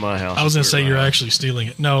glasses at my house. I was going to say you're actually stealing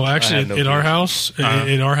it. No, actually, at our house,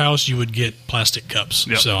 you would get plastic cups.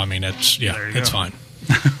 Yep. So I mean, it's fine.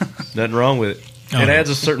 Nothing wrong with it. It adds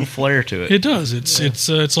a certain flair to it. It does.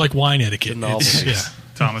 It's like wine etiquette.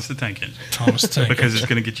 Thomas the tank engine. Thomas the tank because it's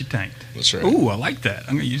going to get you tanked. That's right. Ooh, I like that.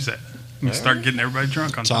 I'm going to use that. I'm going to start getting everybody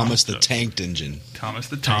drunk on Thomas the tanked engine. Thomas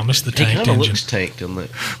the tanked engine. He kind of looks tanked, doesn't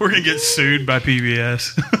it? We're going to get sued by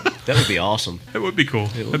PBS. That would be awesome. It would be cool.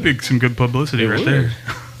 That'd be some good publicity there.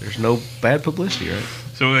 There's no bad publicity, right?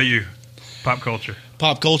 So what about you? Pop culture.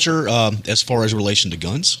 Pop culture, as far as relation to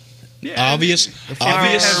guns? Yeah, obvious. If it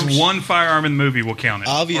has one firearm in the movie, we'll count it.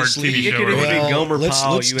 Obviously, or TV it could even be Gomer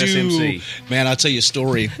Pyle, USMC. Man, I'll tell you a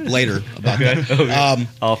story later about that. Okay.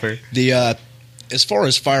 Offer. As far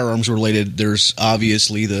as firearms related, there's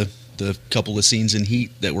obviously the couple of scenes in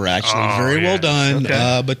Heat that were actually very well done.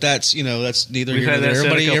 Okay. But that's neither here nor there.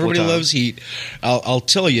 Everybody loves Heat. I'll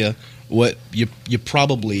tell you, what you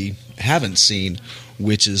probably haven't seen,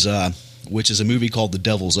 which is a movie called The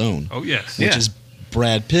Devil's Own. Oh yes, which is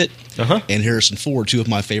Brad Pitt and Harrison Ford, two of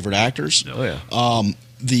my favorite actors. Oh yeah.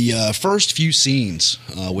 The first few scenes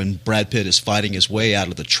when Brad Pitt is fighting his way out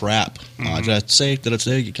of the trap. Did I say,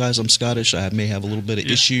 guys, I'm Scottish. I may have a little bit of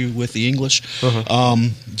issue with the English.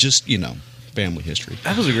 Just family history.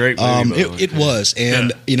 That was a great movie. It was,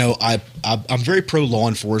 and I'm very pro law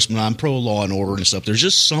enforcement. I'm pro law and order and stuff. There's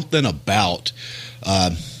just something about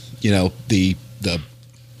the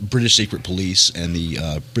British secret police and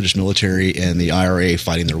the British military and the IRA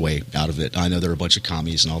fighting their way out of it. I know they're a bunch of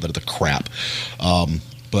commies and all that other crap,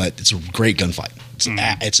 but it's a great gunfight.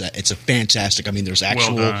 It's a fantastic. I mean, there's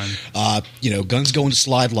actual guns going to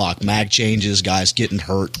slide lock, mag changes, guys getting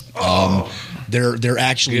hurt. They're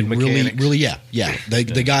actually really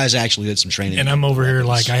the guys actually did some training. And I'm over here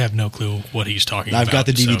like I have no clue what he's talking about. I've got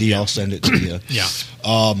the DVD. I'll send it to you. Yeah.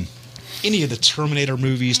 Any of the Terminator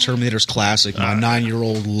movies, Terminator's classic. My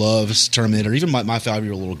 9-year-old loves Terminator. Even my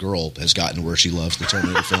 5-year-old little girl has gotten to where she loves the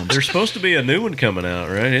Terminator films. There's supposed to be a new one coming out,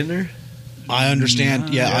 right? Isn't there? I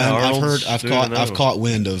understand. I've caught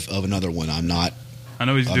wind of another one. I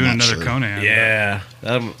know he's doing another Conan. Yeah,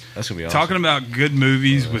 that's gonna be awesome. Talking about good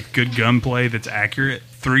movies with good gunplay that's accurate.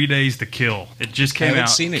 3 Days to Kill. It just came out.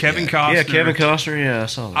 Seen it Kevin yet. Costner. Yeah, Kevin Costner. Yeah, I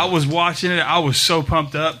saw that. I was watching it. I was so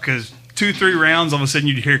pumped up because 2-3 rounds, all of a sudden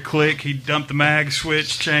you'd hear click. He'd dump the mag,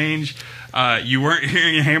 switch, change. You weren't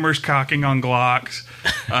hearing hammers cocking on Glocks.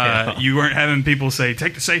 You weren't having people say,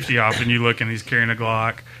 take the safety off, and you look and he's carrying a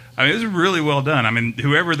Glock. I mean, it was really well done. I mean,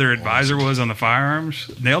 whoever their advisor was on the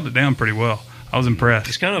firearms nailed it down pretty well. I was impressed.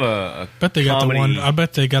 It's kind of a bet they got the one. I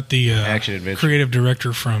bet they got the action adventure creative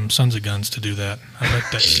director from Sons of Guns to do that. I bet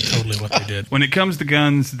that's totally what they did. When it comes to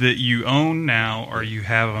guns that you own now or you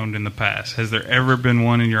have owned in the past, has there ever been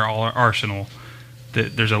one in your arsenal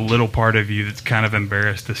that there's a little part of you that's kind of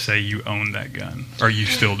embarrassed to say you own that gun, or you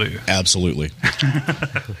still do? Absolutely.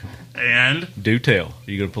 And do tell.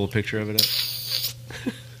 Are you going to pull a picture of it up?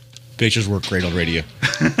 Pictures work great on radio.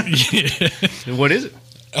 What is it?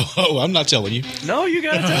 Oh, I'm not telling you. No, you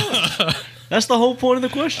got to tell us. That's the whole point of the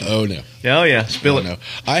question. Oh, no. Oh, yeah. Spill it. No.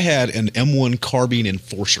 I had an M1 carbine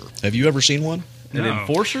Enforcer. Have you ever seen one? An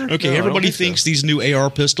Enforcer? Okay, no, everybody thinks these new AR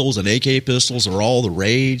pistols and AK pistols are all the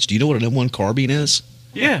rage. Do you know what an M1 carbine is?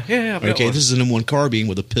 Yeah. Okay, this is an M1 carbine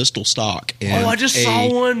with a pistol stock. And I just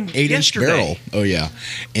saw one 8-inch barrel. Oh, yeah.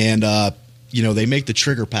 And, they make the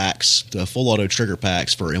trigger packs, the full auto trigger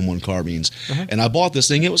packs for M1 carbines. And I bought this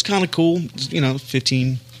thing. It was kind of cool,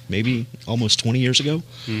 15, maybe almost 20 years ago.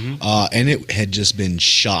 And it had just been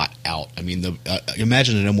shot out. I mean,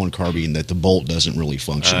 imagine an M1 carbine that the bolt doesn't really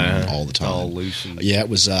function all the time. All loose. Yeah, it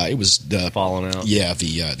was falling out. Yeah,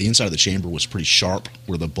 the inside of the chamber was pretty sharp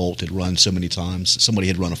where the bolt had run so many times. Somebody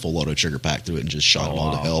had run a full auto trigger pack through it and just shot it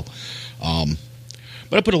all to hell.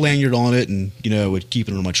 But I put a lanyard on it and, would keep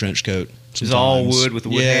it under my trench coat. Sometimes. It's all wood with the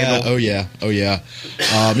wood handle. Oh yeah.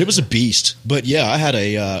 It was a beast. But yeah, I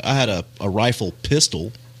had a rifle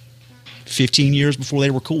pistol 15 years before they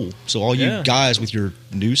were cool. So all you guys with your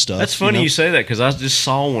new stuff. That's funny you say that because I just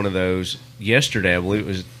saw one of those yesterday. I believe it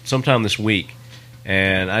was sometime this week,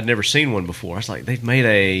 and I'd never seen one before. I was like, they've made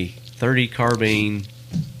a 30 carbine,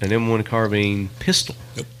 an M1 carbine pistol.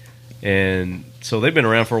 Yep. And so they've been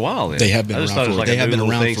around for a while. Then they have been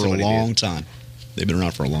around for a long time. They've been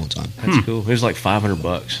around for a long time. That's cool. It was like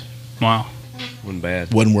 $500. Wow. Wasn't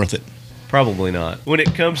bad. Wasn't worth it. Probably not. When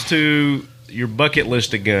it comes to your bucket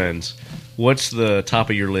list of guns, what's the top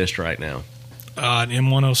of your list right now? An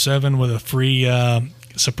M107 with a free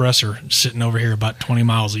suppressor sitting over here about 20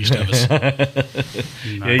 miles east of us.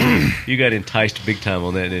 Yeah, you got enticed big time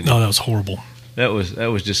on that, didn't you? Oh, that was horrible. That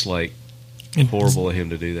was just like horrible of him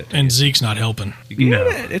to do that. And Zeke's not helping. No.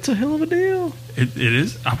 It's a hell of a deal. It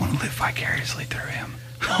is. I want to live vicariously through him.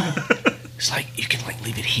 It's like you can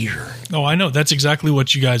leave it here. Oh, I know. That's exactly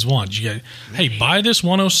what you guys want. Hey, buy this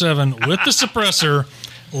 107 with the suppressor.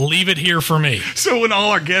 Leave it here for me. So when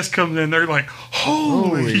all our guests come in, they're like,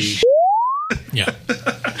 "Holy shit!" Yeah.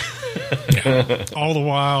 All the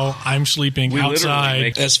while, I'm sleeping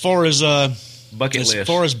outside. As far as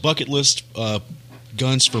bucket list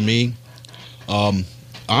guns for me, I'm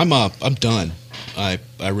done. I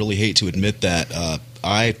really hate to admit that.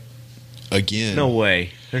 No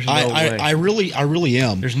way. There's no way. I really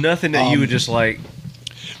am. There's nothing that you would just like.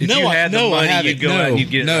 If you had the money, you'd go out and you'd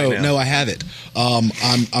get it right now. No, I have it.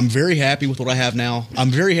 I'm very happy with what I have now. I'm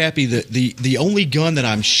very happy that the only gun that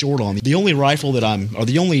I'm short on, the only rifle that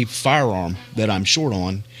the only firearm that I'm short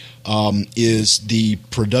on, is the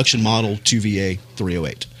production model 2VA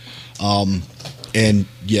 308. And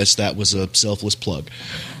yes, that was a selfless plug.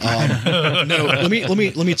 No, let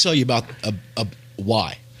me tell you about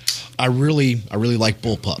why. I really like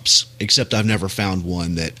bullpups, except I've never found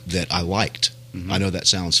one that I liked. I know that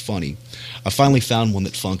sounds funny. I finally found one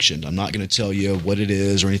that functioned. I'm not going to tell you what it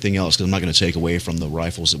is or anything else because I'm not going to take away from the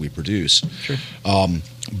rifles that we produce. Sure.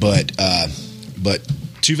 But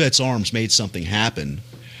Two Vets Arms made something happen,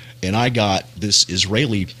 and I got this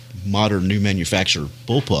Israeli modern new manufacturer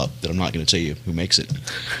bullpup that I'm not going to tell you who makes it.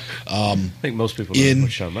 I think most people know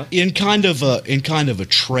what you're talking about. In kind of a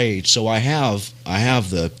trade. So I have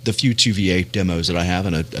the few 2V8 demos that I have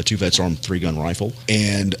and a Two Vets Arm 3-gun rifle,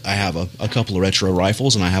 and I have a couple of retro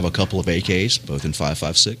rifles, and I have a couple of AKs, both in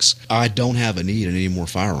 5.56. I don't have a need in any more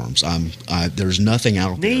firearms. There's nothing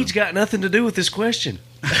out there. Needs got nothing to do with this question.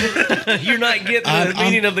 You're not getting the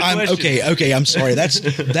meaning of the question. Okay. I'm sorry. That's.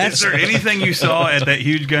 Is there anything you saw at that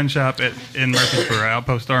huge gun shop in Murfreesboro,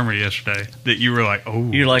 Outpost Armory yesterday, that you were like,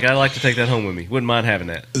 oh? You're like, I'd like to take that home with me. Wouldn't mind having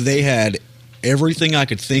that. They had everything I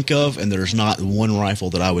could think of, and there's not one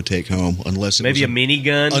rifle that I would take home unless it maybe was a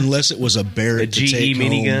minigun, unless it was a Barrett, a GE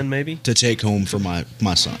minigun, maybe to take home for my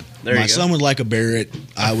son. My son would like a Barrett.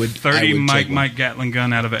 I would 30 Mike Gatling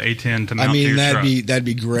gun out of an A10 to mount to your truck. That'd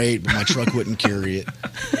be great, but my truck wouldn't carry it.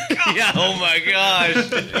 Yeah, oh my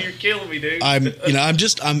gosh, you're killing me, dude. I'm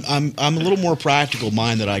a little more practical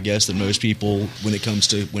minded, I guess, than most people when it comes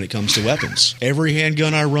to weapons. Every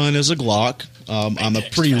handgun I run is a Glock. I'm a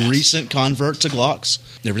pretty recent convert to Glocks.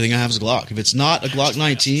 Everything I have is a Glock. If it's not a Glock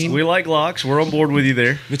 19, we like Glocks. We're on board with you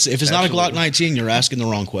there. If it's not a Glock 19, you're asking the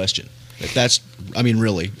wrong question.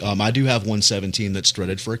 Really. I do have 117 that's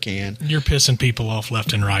threaded for a can. You're pissing people off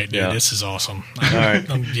left and right, dude. Yeah. This is awesome. All right.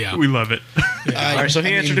 Yeah. We love it. Yeah. All right, so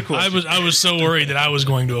he answered the question. I was so worried that I was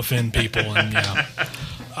going to offend people, and yeah.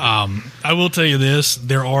 I will tell you this: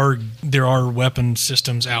 there are weapon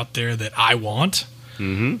systems out there that I want.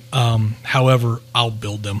 Mm-hmm. However, I'll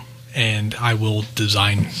build them, and I will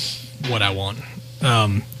design what I want.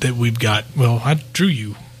 That we've got. Well, I drew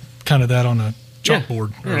you kind of that on a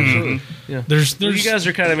chalkboard. Yeah, absolutely. Yeah. There's you guys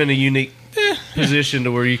are kind of in a unique position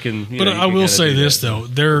to where you can. But I will say this though: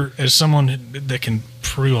 there, as someone that can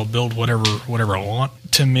pretty well build whatever I want.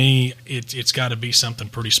 To me, it's got to be something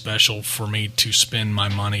pretty special for me to spend my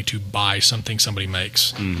money to buy something somebody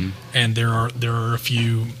makes. Mm-hmm. And there are a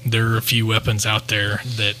few weapons out there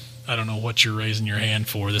that I don't know what you're raising your hand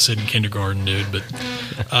for. This isn't kindergarten, dude. But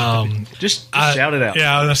just shout it out.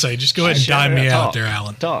 Yeah, I was gonna say, just go ahead and dime me out there,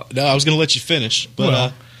 Alan. Talk. No, I was gonna let you finish,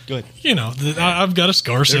 but go ahead. You know, I've got a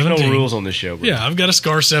Scar 17. There's no rules on this show, bro. Yeah, I've got a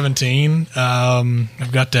Scar 17.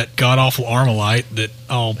 I've got that god-awful Armalite that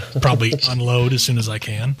I'll probably unload as soon as I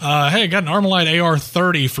can. Hey, I got an Armalite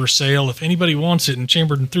AR-30 for sale. If anybody wants it in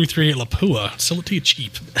chambered in .338 Lapua, sell it to you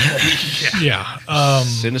cheap. Yeah.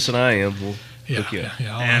 Send us an IM. We'll hook you up.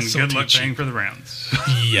 Yeah, and good luck paying for the rounds.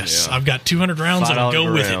 Yes, I've got 200 rounds and I'll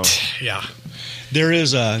go with it. Yeah. There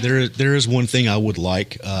is one thing I would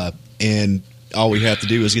like, and all we have to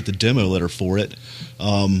do is get the demo letter for it.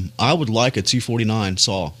 I would like a 249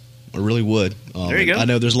 saw. I really would. There you go. I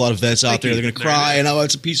know there's a lot of vets out there. They're going to cry and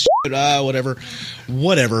it's a piece of shit.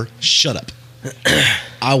 Whatever. Shut up.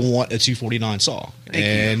 I want a 249 saw,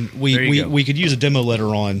 and we could use a demo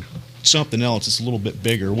letter on something else. It's a little bit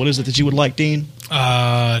bigger. What is it that you would like, Dean?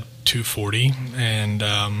 240, and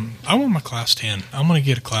I want my class 10. I'm going to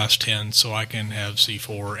get a class 10 so I can have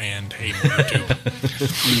C4 and a mortar tube.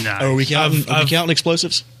 Nice. Are we counting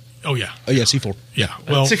explosives? Oh yeah. Oh yeah, C4. Yeah.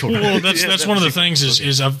 Well, that's one of the things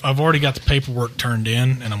is I've already got the paperwork turned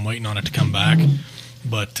in, and I'm waiting on it to come back.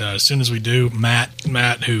 But as soon as we do, Matt,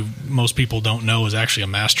 who most people don't know is actually a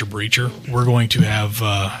master breacher, we're going to have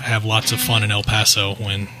lots of fun in El Paso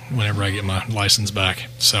whenever I get my license back.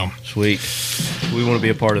 So sweet, we want to be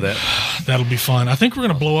a part of that. That'll be fun. I think we're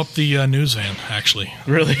going to blow up the news van. Actually,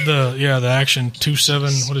 really? The Action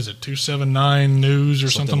 279 News or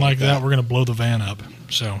something like that. We're going to blow the van up.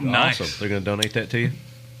 So nice. Awesome. They're going to donate that to you.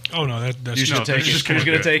 Oh no, that's just going to take it. We're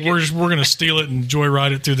going to take it. We're going to steal it and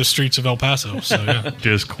joyride it through the streets of El Paso. So yeah.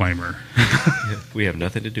 Disclaimer: we have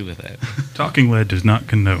nothing to do with that. Talking Lead does not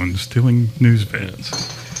condone stealing news vans.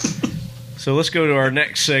 So let's go to our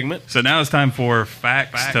next segment. So now it's time for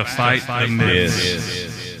facts to fight the myths.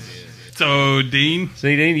 Yes. So Dean,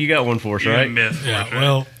 you got one for us, right? Myth. Yeah.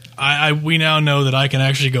 Well. We now know that I can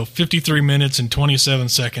actually go 53 minutes and 27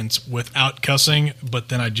 seconds without cussing, but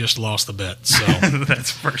then I just lost the bet. So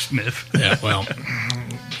that's first myth. Yeah, well,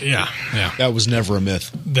 yeah. That was never a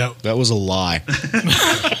myth. That was a lie.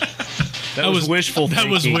 That was wishful thinking.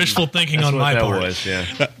 That was wishful thinking on my part. Yeah.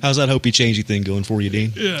 How's that hopey changey thing going for you,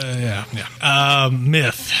 Dean? Yeah.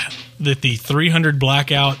 Myth. that the 300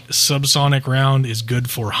 Blackout subsonic round is good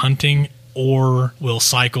for hunting or will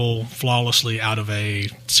cycle flawlessly out of a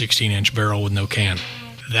 16-inch barrel with no can.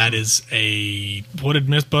 That is what did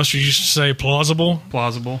Mythbusters used to say? Plausible?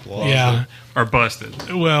 Plausible. Yeah. Or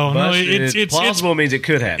busted. Well, busted. No, it's plausible means it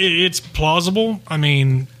could happen. It's plausible. I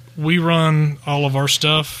mean, we run all of our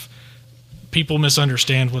stuff. People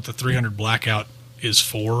misunderstand what the 300 Blackout is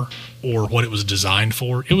for or what it was designed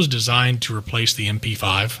for. It was designed to replace the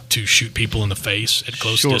MP5 to shoot people in the face at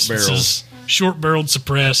close distances. Short-barreled,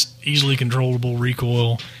 suppressed, easily controllable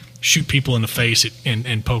recoil. Shoot people in the face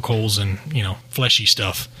and poke holes and fleshy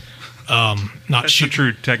stuff. That's the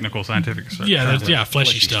true technical scientific stuff. Yeah,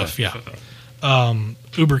 fleshy stuff. Yeah,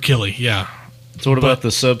 uber killy. Yeah. So what about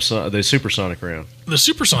the supersonic round? The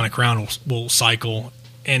supersonic round will cycle,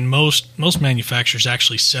 and most manufacturers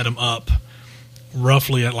actually set them up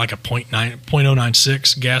roughly at like a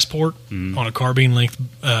 0.096 gas port on a carbine length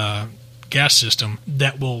gas system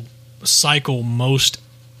that will cycle most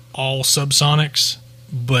all subsonics.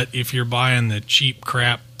 But if you're buying the cheap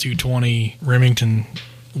crap 220 Remington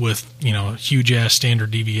with huge ass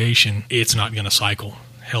standard deviation, it's not going to cycle.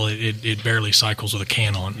 Hell, it barely cycles with a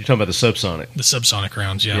can on. You're talking about the subsonic. The subsonic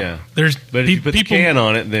rounds, yeah. But if you put the can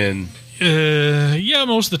on it, then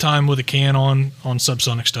most of the time with a can on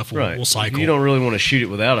subsonic stuff will cycle. You don't really want to shoot it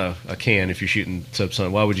without a can if you're shooting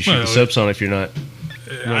subsonic. Why would you shoot the subsonic if you're not?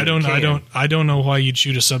 I don't know why you'd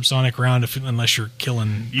shoot a subsonic round unless you're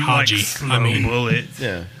killing Haji. Bullets.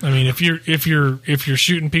 Yeah. I mean, if you're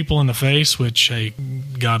shooting people in the face, which hey,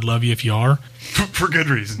 God love you if you are, for good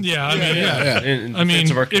reason. Yeah, I mean,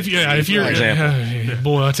 if you're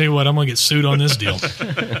boy, I tell you what, I'm gonna get sued on this deal.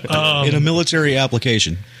 In a military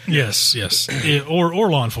application. Yes,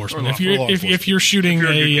 or law enforcement. If you're shooting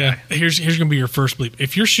here's gonna be your first bleep.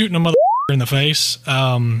 If you're shooting a mother in the face,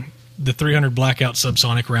 the 300 Blackout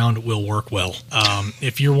subsonic round will work well.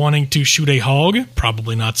 If you're wanting to shoot a hog,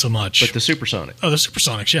 probably not so much. But the supersonic. Oh, the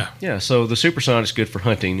supersonics, yeah. Yeah, so the supersonic's good for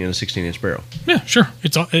hunting in a 16-inch barrel. Yeah, sure.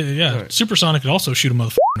 It's right. Supersonic could also shoot a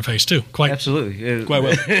motherfucker in the face too. Absolutely, quite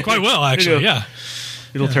well. Quite well, actually. Yeah.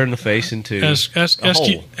 It'll turn the face into a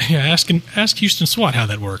hole. Ask Houston SWAT how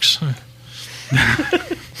that works.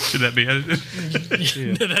 Should that be edited?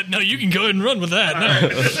 No, you can go ahead and run with that. No,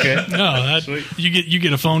 okay. No, you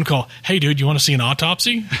get a phone call. Hey, dude, you want to see an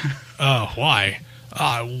autopsy? Why?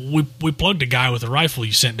 We plugged a guy with a rifle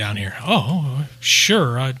you sent down here. Oh,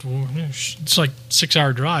 sure. It's like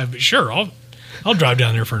 6-hour drive, but sure, I'll drive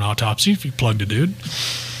down there for an autopsy if you plugged a dude.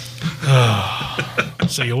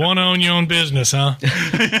 So you want to own your own business, huh?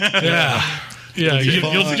 Yeah. Yeah,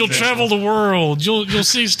 you'll travel the world. You'll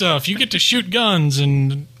see stuff. You get to shoot guns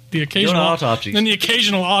and the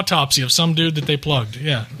occasional autopsy of some dude that they plugged.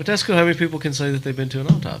 Yeah, but that's cool. How many people can say that they've been to an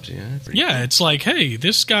autopsy? Yeah, it's like, hey,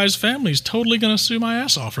 this guy's family's totally going to sue my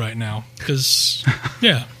ass off right now because,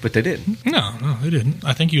 yeah. But they didn't. No, they didn't.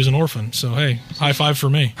 I think he was an orphan. So hey, high five for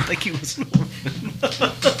me. I think he was an orphan.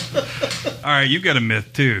 All right, you've got a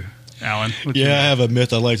myth too, Alan. I have a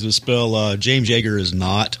myth I'd like to dispel. James Yeager is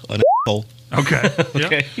not an asshole.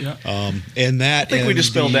 Okay. Yeah. And that I think we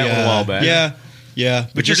dispelled that one a while back. Yeah.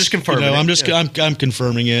 But you're just confirming it. I'm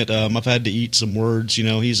confirming it. I've had to eat some words.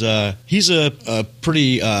 He's a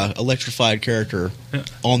pretty electrified character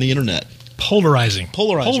on the internet. Polarizing.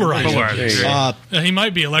 He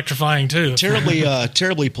might be electrifying too.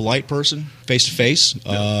 Terribly polite person, face to face.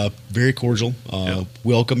 Very cordial,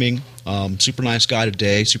 welcoming. Super nice guy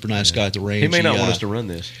today. Super nice guy at the range. He may not want us to run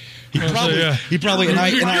this. He probably.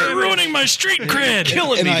 You're ruining my street cred.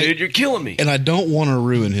 Dude. You're killing me. And I don't want to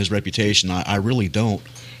ruin his reputation. I really don't.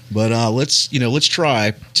 But let's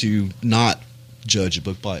try to not judge a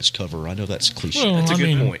book by its cover. I know that's cliche. Well, that's a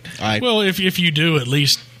good point. Well, if you do, at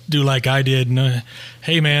least do like I did. And,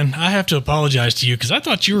 hey, man, I have to apologize to you because I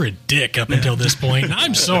thought you were a dick up until this point. And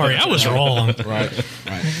I'm sorry. I was wrong. Right.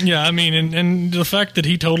 Yeah, I mean, and the fact that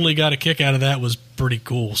he totally got a kick out of that was pretty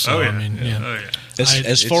cool. So, Oh, yeah. I mean,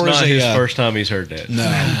 As far as his first time he's heard that. No.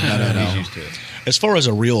 He's used to it. As far as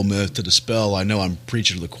a real myth to dispel, I know I'm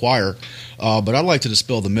preaching to the choir, but I'd like to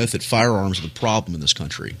dispel the myth that firearms are the problem in this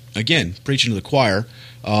country. Again, preaching to the choir,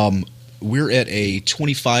 we're at a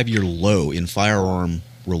 25-year low in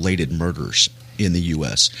firearm-related murders in the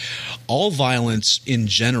U.S. All violence in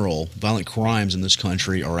general, violent crimes in this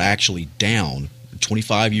country are actually down.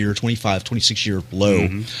 26-year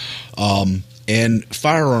low. And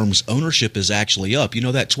firearms ownership is actually up. You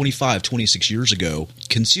know, that 25, 26 years ago,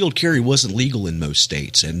 concealed carry wasn't legal in most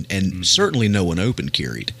states, and certainly no one open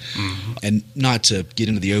carried. And not to get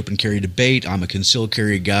into the open carry debate, I'm a concealed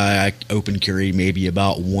carry guy. I open carry maybe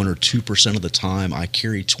about 1 or 2% of the time. I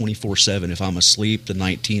carry 24/7. If I'm asleep, the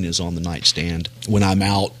 19 is on the nightstand. When I'm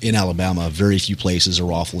out in Alabama, very few places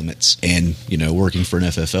are off limits. And, you know, working for an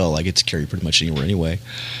FFL, I get to carry pretty much anywhere anyway.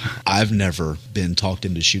 I've never been talked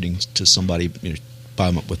into shooting to somebody, you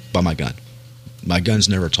know, by my gun. My gun's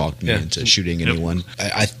never talked me into shooting anyone.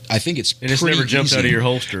 I think it's and it's never jumped easy. out of your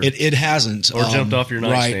holster. It hasn't, or jumped off your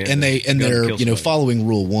nightstand. Right, and they're following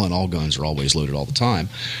Rule 1. All guns are always loaded all the time.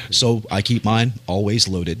 So I keep mine always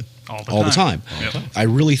loaded all the time. I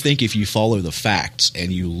really think if you follow the facts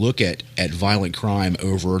and you look at violent crime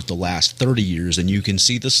over the last 30 years, and you can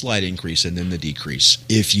see the slight increase and then the decrease.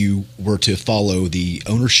 If you were to follow the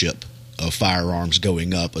ownership of firearms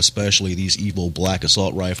going up, especially these evil black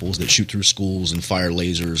assault rifles that shoot through schools and fire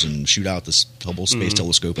lasers and shoot out the Hubble Space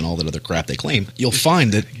Telescope and all that other crap they claim, you'll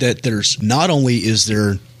find that there's not only is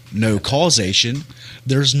there no causation,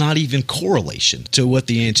 there's not even correlation to what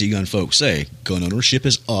the anti-gun folks say. Gun ownership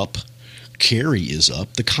is up, carry is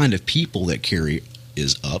up, the kind of people that carry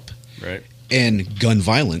is up, right, and gun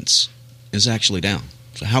violence is actually down.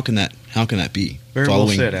 So how can that be? Very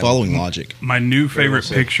following well said, following logic. My new favorite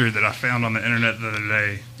picture that I found on the internet the other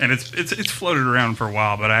day, and it's floated around for a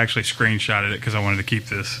while, but I actually screenshotted it because I wanted to keep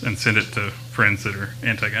this and send it to friends that are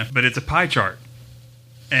anti-gun. But it's a pie chart,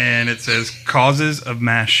 and it says causes of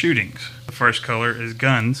mass shootings. The first color is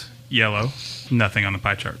guns, yellow, nothing on the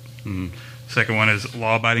pie chart. Second one is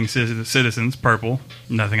law-abiding citizens, purple,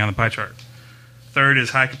 nothing on the pie chart. Third is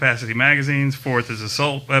high-capacity magazines. Fourth is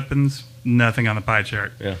assault weapons, nothing on the pie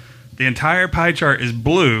chart. Yeah. The entire pie chart is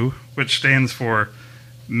blue, which stands for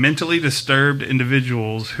mentally disturbed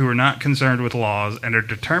individuals who are not concerned with laws and are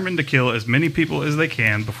determined to kill as many people as they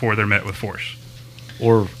can before they're met with force.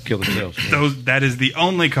 Or kill themselves. That is the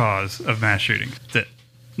only cause of mass shootings. That's it.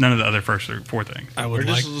 None of the other first or four things. I would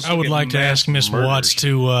like to ask Miss Watts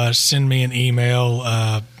to send me an email,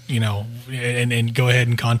 and go ahead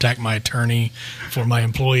and contact my attorney for my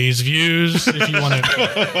employees' views if you want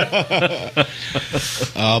to.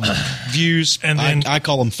 Views, and then I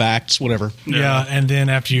call them facts, whatever. Yeah, and then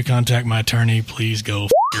after you contact my attorney, please go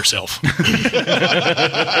yourself.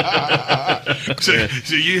 So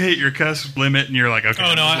you hit your cuss limit, and you're like, okay.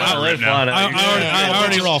 Oh no, I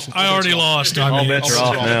already lost. All bets are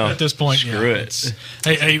off now at this point. Screw it.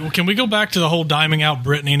 Hey, can we go back to the whole diming out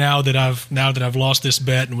Brittany now that I've lost this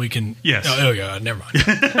bet, and we can? Yes. Oh yeah, never mind.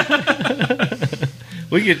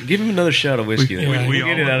 We could give him another shot of whiskey. We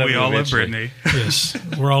all love Brittany. Yes,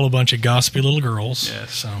 we're all a bunch of gossipy little girls.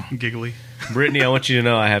 Yes, so giggly. Brittany, I want you to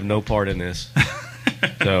know I have no part in this,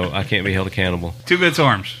 so I can't be held accountable. Two Bits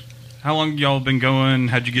Arms. How long y'all been going?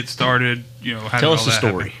 How'd you get started? Tell us the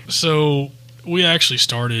story. Happen? So we actually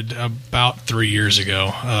started about 3 years ago.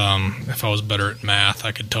 If I was better at math,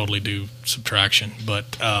 I could totally do subtraction.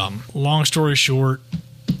 But long story short,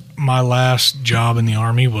 my last job in the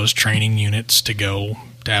Army was training units to go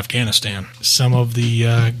to Afghanistan. Some of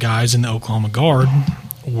the guys in the Oklahoma Guard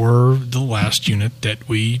were the last unit that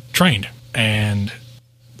we trained. And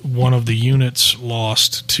one of the units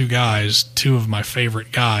lost two of my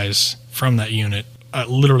favorite guys from that unit,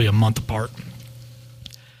 literally a month apart.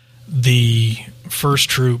 The first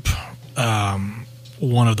troop,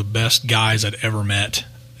 one of the best guys I'd ever met,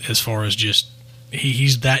 as far as just,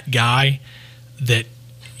 he's that guy that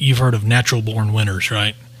you've heard of natural born winners,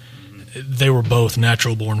 right? They were both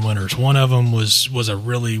natural born winners. One of them was a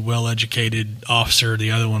really well-educated officer. The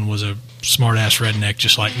other one was a smart-ass redneck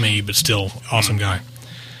just like me, but still awesome guy.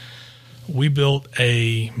 We built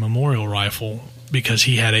a memorial rifle because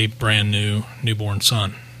he had a brand new newborn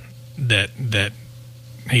son that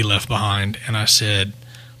he left behind, and I said,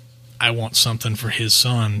 I want something for his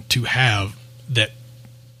son to have that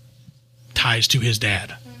ties to his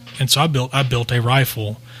dad. And so I built a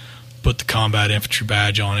rifle, put the combat infantry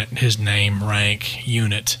badge on it, his name, rank,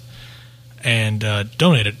 unit, and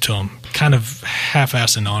donated it to him, kind of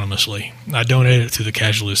half-assed anonymously. I donated it to the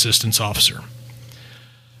casualty assistance officer.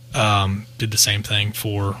 Did the same thing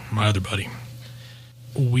for my other buddy.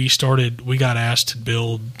 We got asked to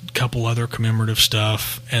build a couple other commemorative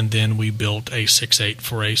stuff, and then we built a 6.8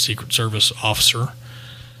 for a Secret Service officer,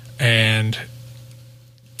 and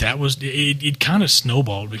that was it kind of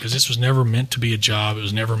snowballed because this was never meant to be a job. It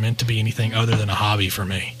was never meant to be anything other than a hobby for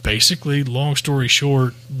me. Basically, long story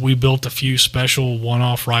short, we built a few special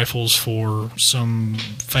one-off rifles for some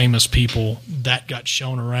famous people that got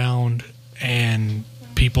shown around, and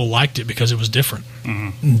people liked it because it was different.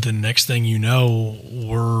 Mm-hmm. The next thing you know,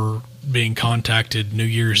 we're being contacted New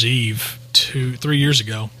Year's Eve 3 years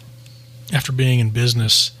ago, after being in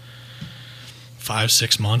business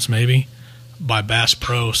 5-6 months maybe, by Bass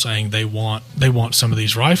Pro saying they want some of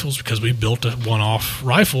these rifles because we built a one-off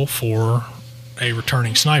rifle for a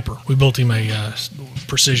returning sniper. We built him a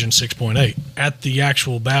Precision 6.8. At the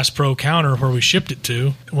actual Bass Pro counter where we shipped it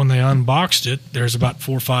to, when they unboxed it, there's about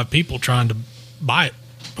 4 or 5 people trying to buy it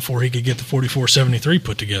before he could get the 4473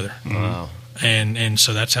 put together. Wow. And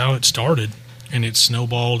so that's how it started. And it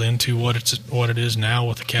snowballed into what it is now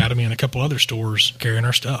with Academy and a couple other stores carrying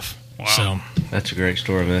our stuff. Wow. So that's a great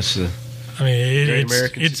story. It's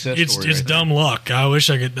dumb luck. I wish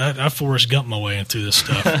I could. I Forrest Gump my way through this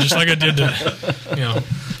stuff, just like I did to,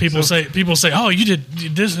 people say, oh, you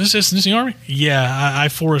did this in the Army? Yeah, I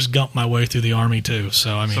Forrest Gump my way through the Army too.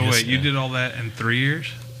 So I mean, so wait, you did all that in 3 years?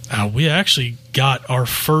 We actually got our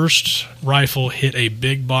first rifle hit a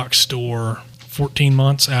big box store 14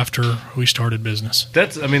 months after we started business.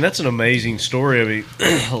 That's an amazing story. I mean,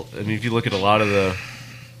 if you look at a lot of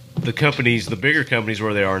the companies, the bigger companies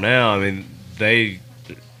where they are now, I mean, they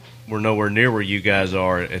were nowhere near where you guys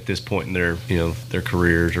are at this point in their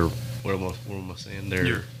careers, or what am I saying?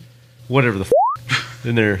 Whatever the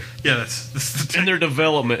in their that's in their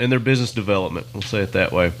development, in their business development. We'll say it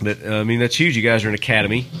that way. But I mean, that's huge. You guys are an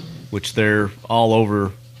academy, which they're all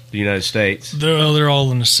over the United States. They're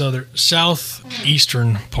all in the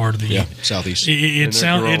southeastern part of the southeast. It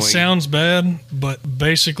sounds bad, but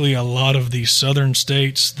basically a lot of the southern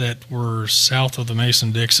states that were south of the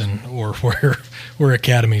Mason-Dixon, or where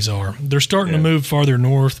academies are, they're starting to move farther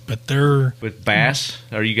north. But they're with Bass.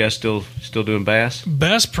 Are you guys still doing Bass?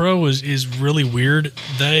 Bass Pro is really weird.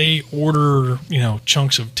 They order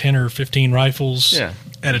chunks of 10 or 15 rifles. Yeah.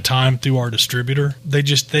 At a time through our distributor. They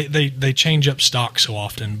change up stock so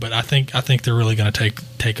often, but I think they're really going to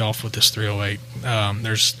take off with this 308.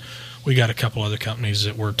 We got a couple other companies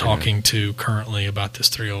that we're talking to currently about this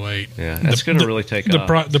 308. Yeah, that's going to really take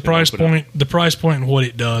off. The price point and what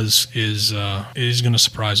it does is going to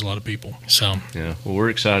surprise a lot of people. So yeah, well,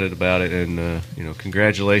 we're excited about it, and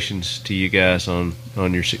congratulations to you guys on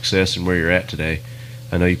your success and where you're at today.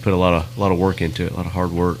 I know you put a lot of work into it, a lot of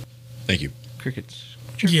hard work. Thank you. Crickets.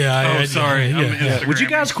 Yeah. Sorry. Yeah. Would you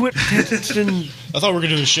guys quit? I thought we were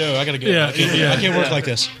gonna do a show. I gotta go. Yeah, I can't work like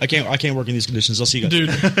this. I can't work in these conditions. I'll see you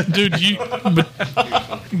guys. Dude,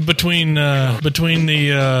 between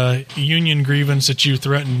the union grievance that you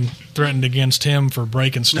threatened against him for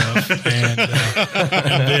breaking stuff and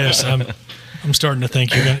this, I'm starting to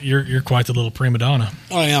think you're quite the little prima donna.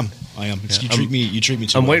 Oh, I am. You treat me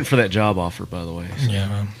too. I'm waiting for that job offer, by the way. So.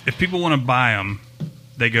 Yeah. If people want to buy them,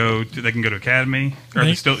 they can go to Academy, or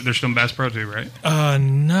they're still Bass Pro too, right?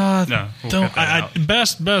 No. We'll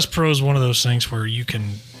Bass Pro is one of those things where you can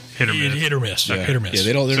hit or miss. Hit or miss. Yeah. Hit or miss.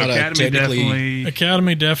 Yeah, they're not Academy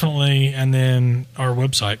Academy definitely, and then our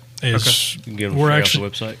website is. Okay. You can get them off the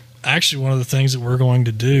website. Actually, one of the things that we're going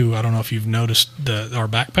to do, I don't know if you've noticed our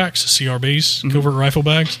backpacks, the CRBs, covert rifle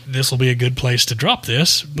bags. This will be a good place to drop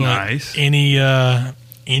this. But nice.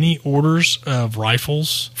 Any orders of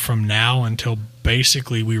rifles from now until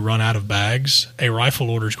basically we run out of bags, a rifle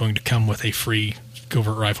order is going to come with a free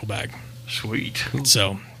covert rifle bag. Sweet. Cool.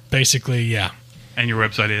 So basically, yeah. And your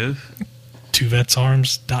website is?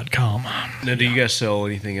 TwoVetsArms.com. Now, do you guys sell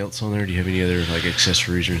anything else on there? Do you have any other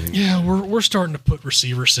accessories or anything? Yeah, we're starting to put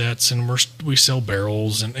receiver sets, and we sell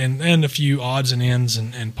barrels and a few odds and ends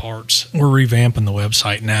and parts. We're revamping the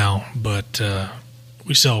website now, but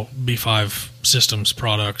we sell B5 Systems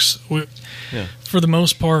products. For the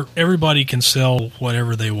most part, everybody can sell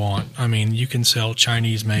whatever they want. I mean, you can sell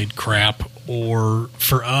Chinese-made crap, or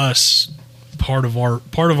for us, part of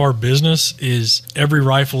our business is every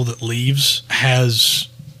rifle that leaves has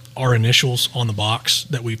our initials on the box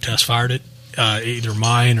that we've test fired it. Either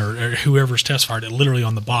mine or whoever's test fired it, literally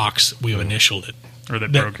on the box, we have initialed it. Or they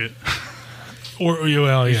broke it. Or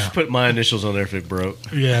well, yeah. Just put my initials on there if it broke.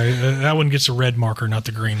 Yeah, that one gets a red marker, not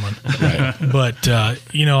the green one. Right. But I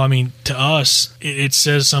mean, to us, it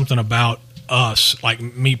says something about us, like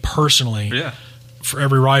me personally. Yeah. For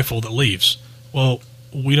every rifle that leaves, well,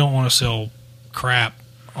 we don't want to sell crap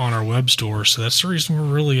on our web store, so that's the reason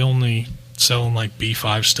we're really only selling like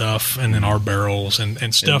B5 stuff, and then our barrels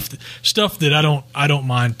and stuff that I don't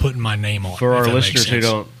mind putting my name on. For our listeners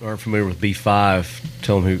who aren't familiar with B5,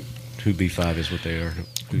 tell them who B5 is, what they are.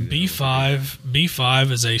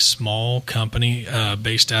 B5 is a small company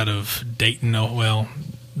based out of Dayton,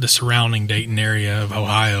 the surrounding Dayton area of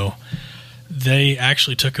Ohio. They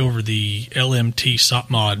actually took over the LMT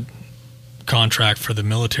SOPMOD contract for the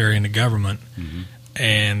military and the government,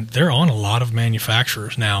 and they're on a lot of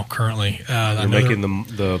manufacturers now. Currently, they're making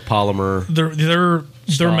the polymer.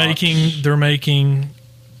 They're making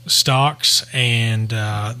stocks and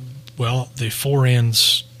the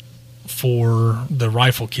forends for the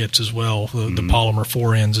rifle kits as well, the polymer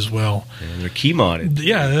forends as well. And they're key modded.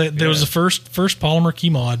 Yeah, there was the first polymer key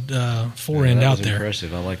mod forend out there.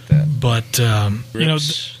 Impressive, I like that. But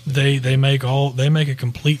they make a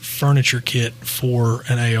complete furniture kit for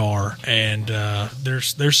an AR, and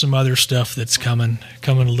there's some other stuff that's coming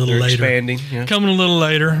a little later. Expanding, yeah. Coming a little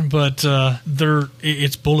later, but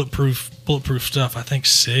it's bulletproof stuff. I think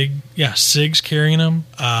SIG's carrying them.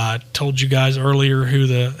 I told you guys earlier who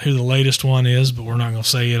the latest one is, but we're not going to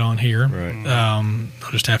say it on here. Right.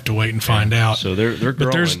 I'll just have to wait and find out. So they're growing.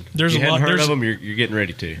 But there's if you a lot heard of them. You're getting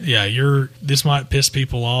ready to. Yeah, this might piss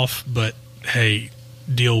people off, but hey,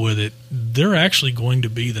 deal with it. They're actually going to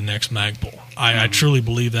be the next Magpul. I truly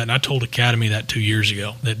believe that, and I told Academy that 2 years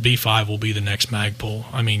ago, that B5 will be the next Magpul.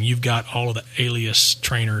 I mean, you've got all of the Alias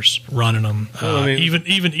trainers running them.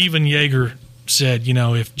 Even Jaeger said,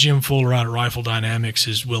 if Jim Fuller out at Rifle Dynamics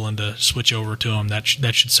is willing to switch over to them, that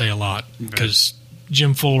should say a lot, because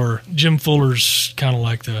Jim Fuller's kind of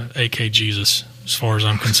like the AK Jesus, as far as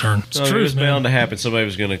I'm concerned. It's true, it's bound to happen. Somebody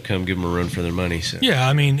was going to come give them a run for their money. So. Yeah,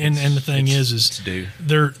 I mean, and the thing is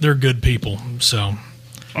they're good people. So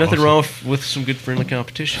nothing wrong with some good friendly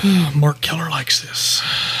competition. Mark Keller likes this.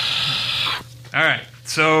 All right,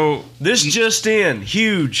 so this just in,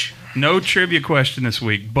 huge. No trivia question this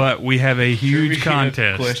week, but we have a huge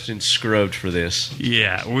contest. Question scrubbed for this.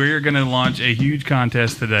 Yeah, we're going to launch a huge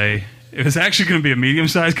contest today. It was actually going to be a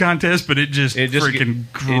medium-sized contest, but it just grew. It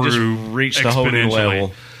just reached the whole new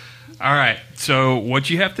level. All right, so what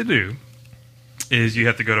you have to do is you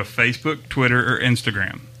have to go to Facebook, Twitter, or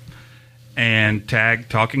Instagram and tag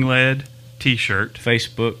Talking Lead T-shirt.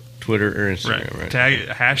 Facebook, Twitter, or Instagram. Right. Tag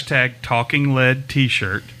hashtag Talking Lead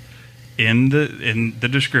T-shirt in the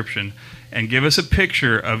description, and give us a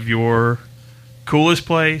picture of your coolest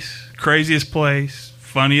place, craziest place,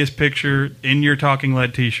 funniest picture in your Talking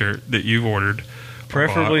Lead T-shirt that you've ordered.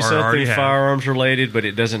 Preferably something firearms related, but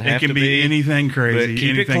it doesn't have to be. It can be anything crazy.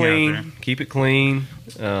 Keep it clean. Keep it clean.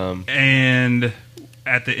 And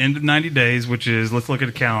at the end of 90 days, which is, let's look at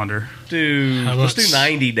a calendar. Let's do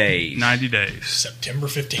 90 days. 90 days. September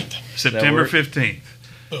 15th. September 15th.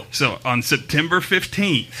 Boom. So on September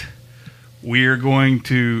 15th, we are going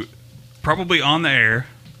to, probably on the air,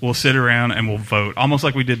 we'll sit around and we'll vote, almost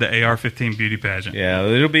like we did the AR-15 beauty pageant. Yeah,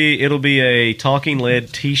 it'll be a Talking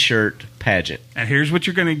Lead T-shirt pageant. And here's what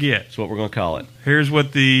you're going to get. That's what we're going to call it. Here's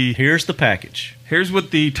the package. Here's what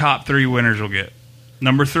the top 3 winners will get.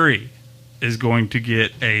 Number 3 is going to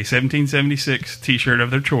get a 1776 T-shirt of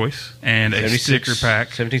their choice and a sticker pack.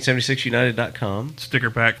 1776united.com sticker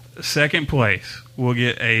pack. Second place will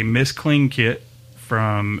get a Miss Clean kit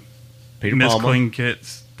from Peter Palma.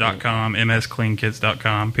 MissCleanKits.com,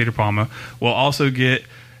 mscleankits.com. Peter Palma. We'll also get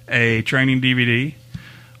a training DVD.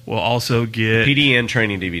 We'll also get PDN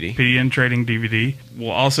training DVD.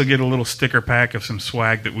 We'll also get a little sticker pack of some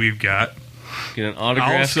swag that we've got. Get an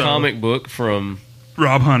autographed comic book from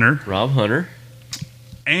Rob Hunter.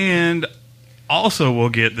 And also we'll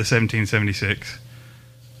get the 1776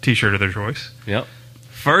 T-shirt of their choice. Yep.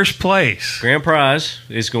 First place. Grand prize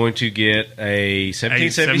is going to get a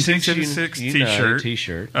 1776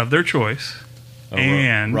 T-shirt of their choice.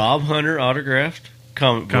 And Rob Hunter autographed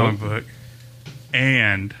comic book.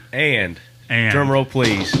 And drum roll,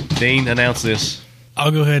 please. Dean, announce this.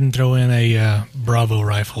 I'll go ahead and throw in a Bravo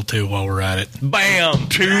rifle, too, while we're at it. Bam!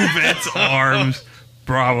 2 Vets Arms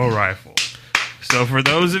Bravo rifle. So for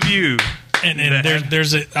those of you... And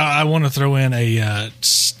there's I want to throw in a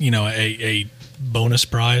bonus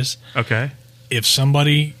prize. Okay. If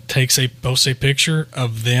somebody posts a picture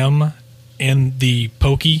of them in the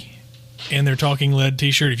pokey in their Talking Lead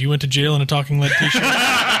T-shirt, if you went to jail in a Talking Lead T-shirt,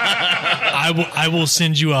 I will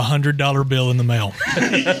send you a $100 bill in the mail.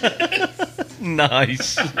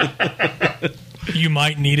 Nice. You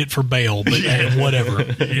might need it for bail, but whatever,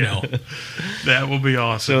 That will be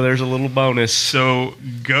awesome. So there's a little bonus. So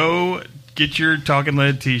go get your Talking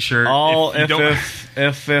Lead T-shirt. All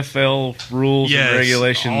FFL rules and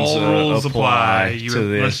regulations all rules apply to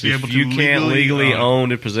this. If you can't legally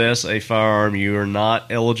own and possess a firearm, you are not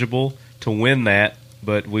eligible to win that,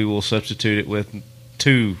 but we will substitute it with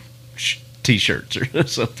 2 T-shirts or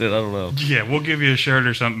something. I don't know. Yeah, we'll give you a shirt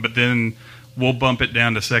or something, but then we'll bump it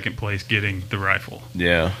down to second place getting the rifle.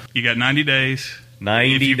 Yeah. You got 90 days.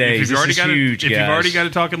 90 days. This is huge, guys. If you've already got a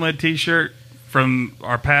Talking Lead T-shirt from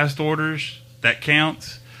our past orders, that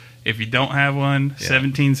counts. If you don't have one,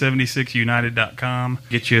 1776united.com.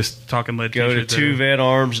 Get you a Talking Lead Go to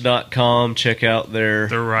twovetarms.com. Check out their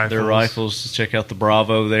rifles. Check out the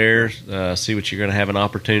Bravo there. See what you're going to have an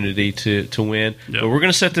opportunity to win. Yep. But we're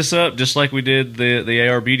going to set this up just like we did the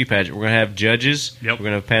AR Beauty Pageant. We're going to have judges. Yep. We're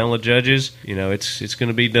going to have a panel of judges. You know, it's going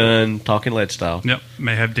to be done Talking Lead style. Yep.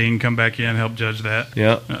 May have Dean come back in and help judge that.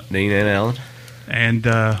 Yep. Dean and Alan. And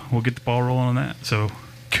we'll get the ball rolling on that. So,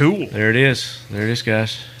 cool. There it is. There it is,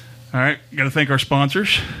 guys. All right, got to thank our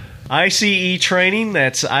sponsors. ICE Training,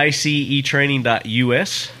 that's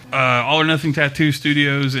icetraining.us. All or Nothing Tattoo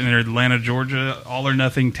Studios in Atlanta, Georgia.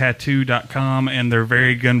 AllOrNothingTattoo.com and their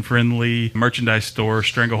very gun-friendly merchandise store,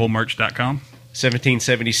 StrangleholdMerch.com.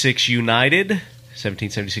 1776 United,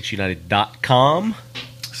 1776united.com.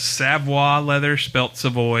 Savoy Leather, spelt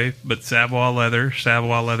Savoy, but Savoy Leather,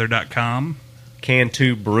 SavoyLeather.com.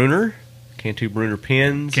 Cantu Bruner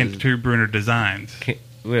Pins. Cantu Bruner Designs.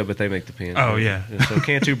 Yeah, but they make the pins. Oh, yeah. So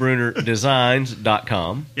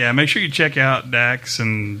CantuBrunerDesigns.com. Yeah, make sure you check out Dax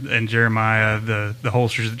and Jeremiah, the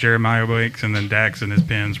holsters that Jeremiah makes, and then Dax and his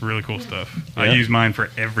pins. Really cool stuff. Yeah. I use mine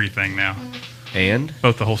for everything now. And?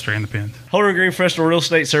 Both the holster and the pins. Holder and Green Professional Real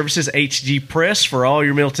Estate Services, HG Press, for all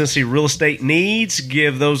your Middle Tennessee real estate needs.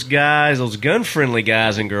 Give those guys, those gun-friendly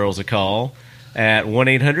guys and girls, a call at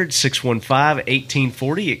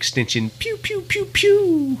 1-800-615-1840, extension pew, pew, pew,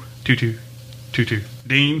 pew. 22.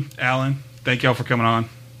 Dean, Alan, thank y'all for coming on.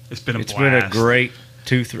 It's been a blast. It's been a great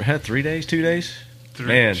 2 days.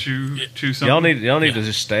 Man, two y'all need to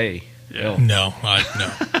just stay. Yeah. No. All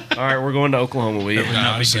right, we're going to Oklahoma. Will you?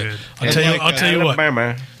 I'll tell you what.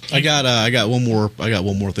 I got one more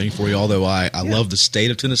thing for you. Although I love the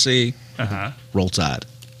state of Tennessee. Roll Tide.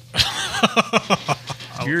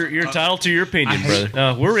 You're entitled to your opinion,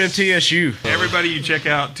 brother. We're MTSU. Everybody, you check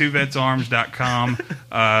out twovetsarms.com.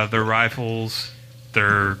 Their rifles,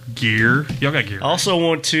 their gear. Y'all got gear. Right? Also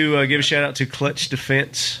want to give a shout out to Clutch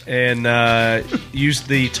Defense and use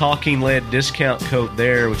the Talking Lead discount code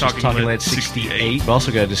there, which is Talking Lead 68. We've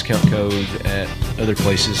also got a discount code at other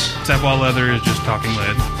places. Savoy Leather is just Talking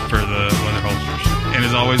Lead for the leather holsters. And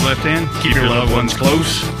as always, left hand, keep your loved ones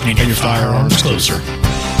close and your firearms closer.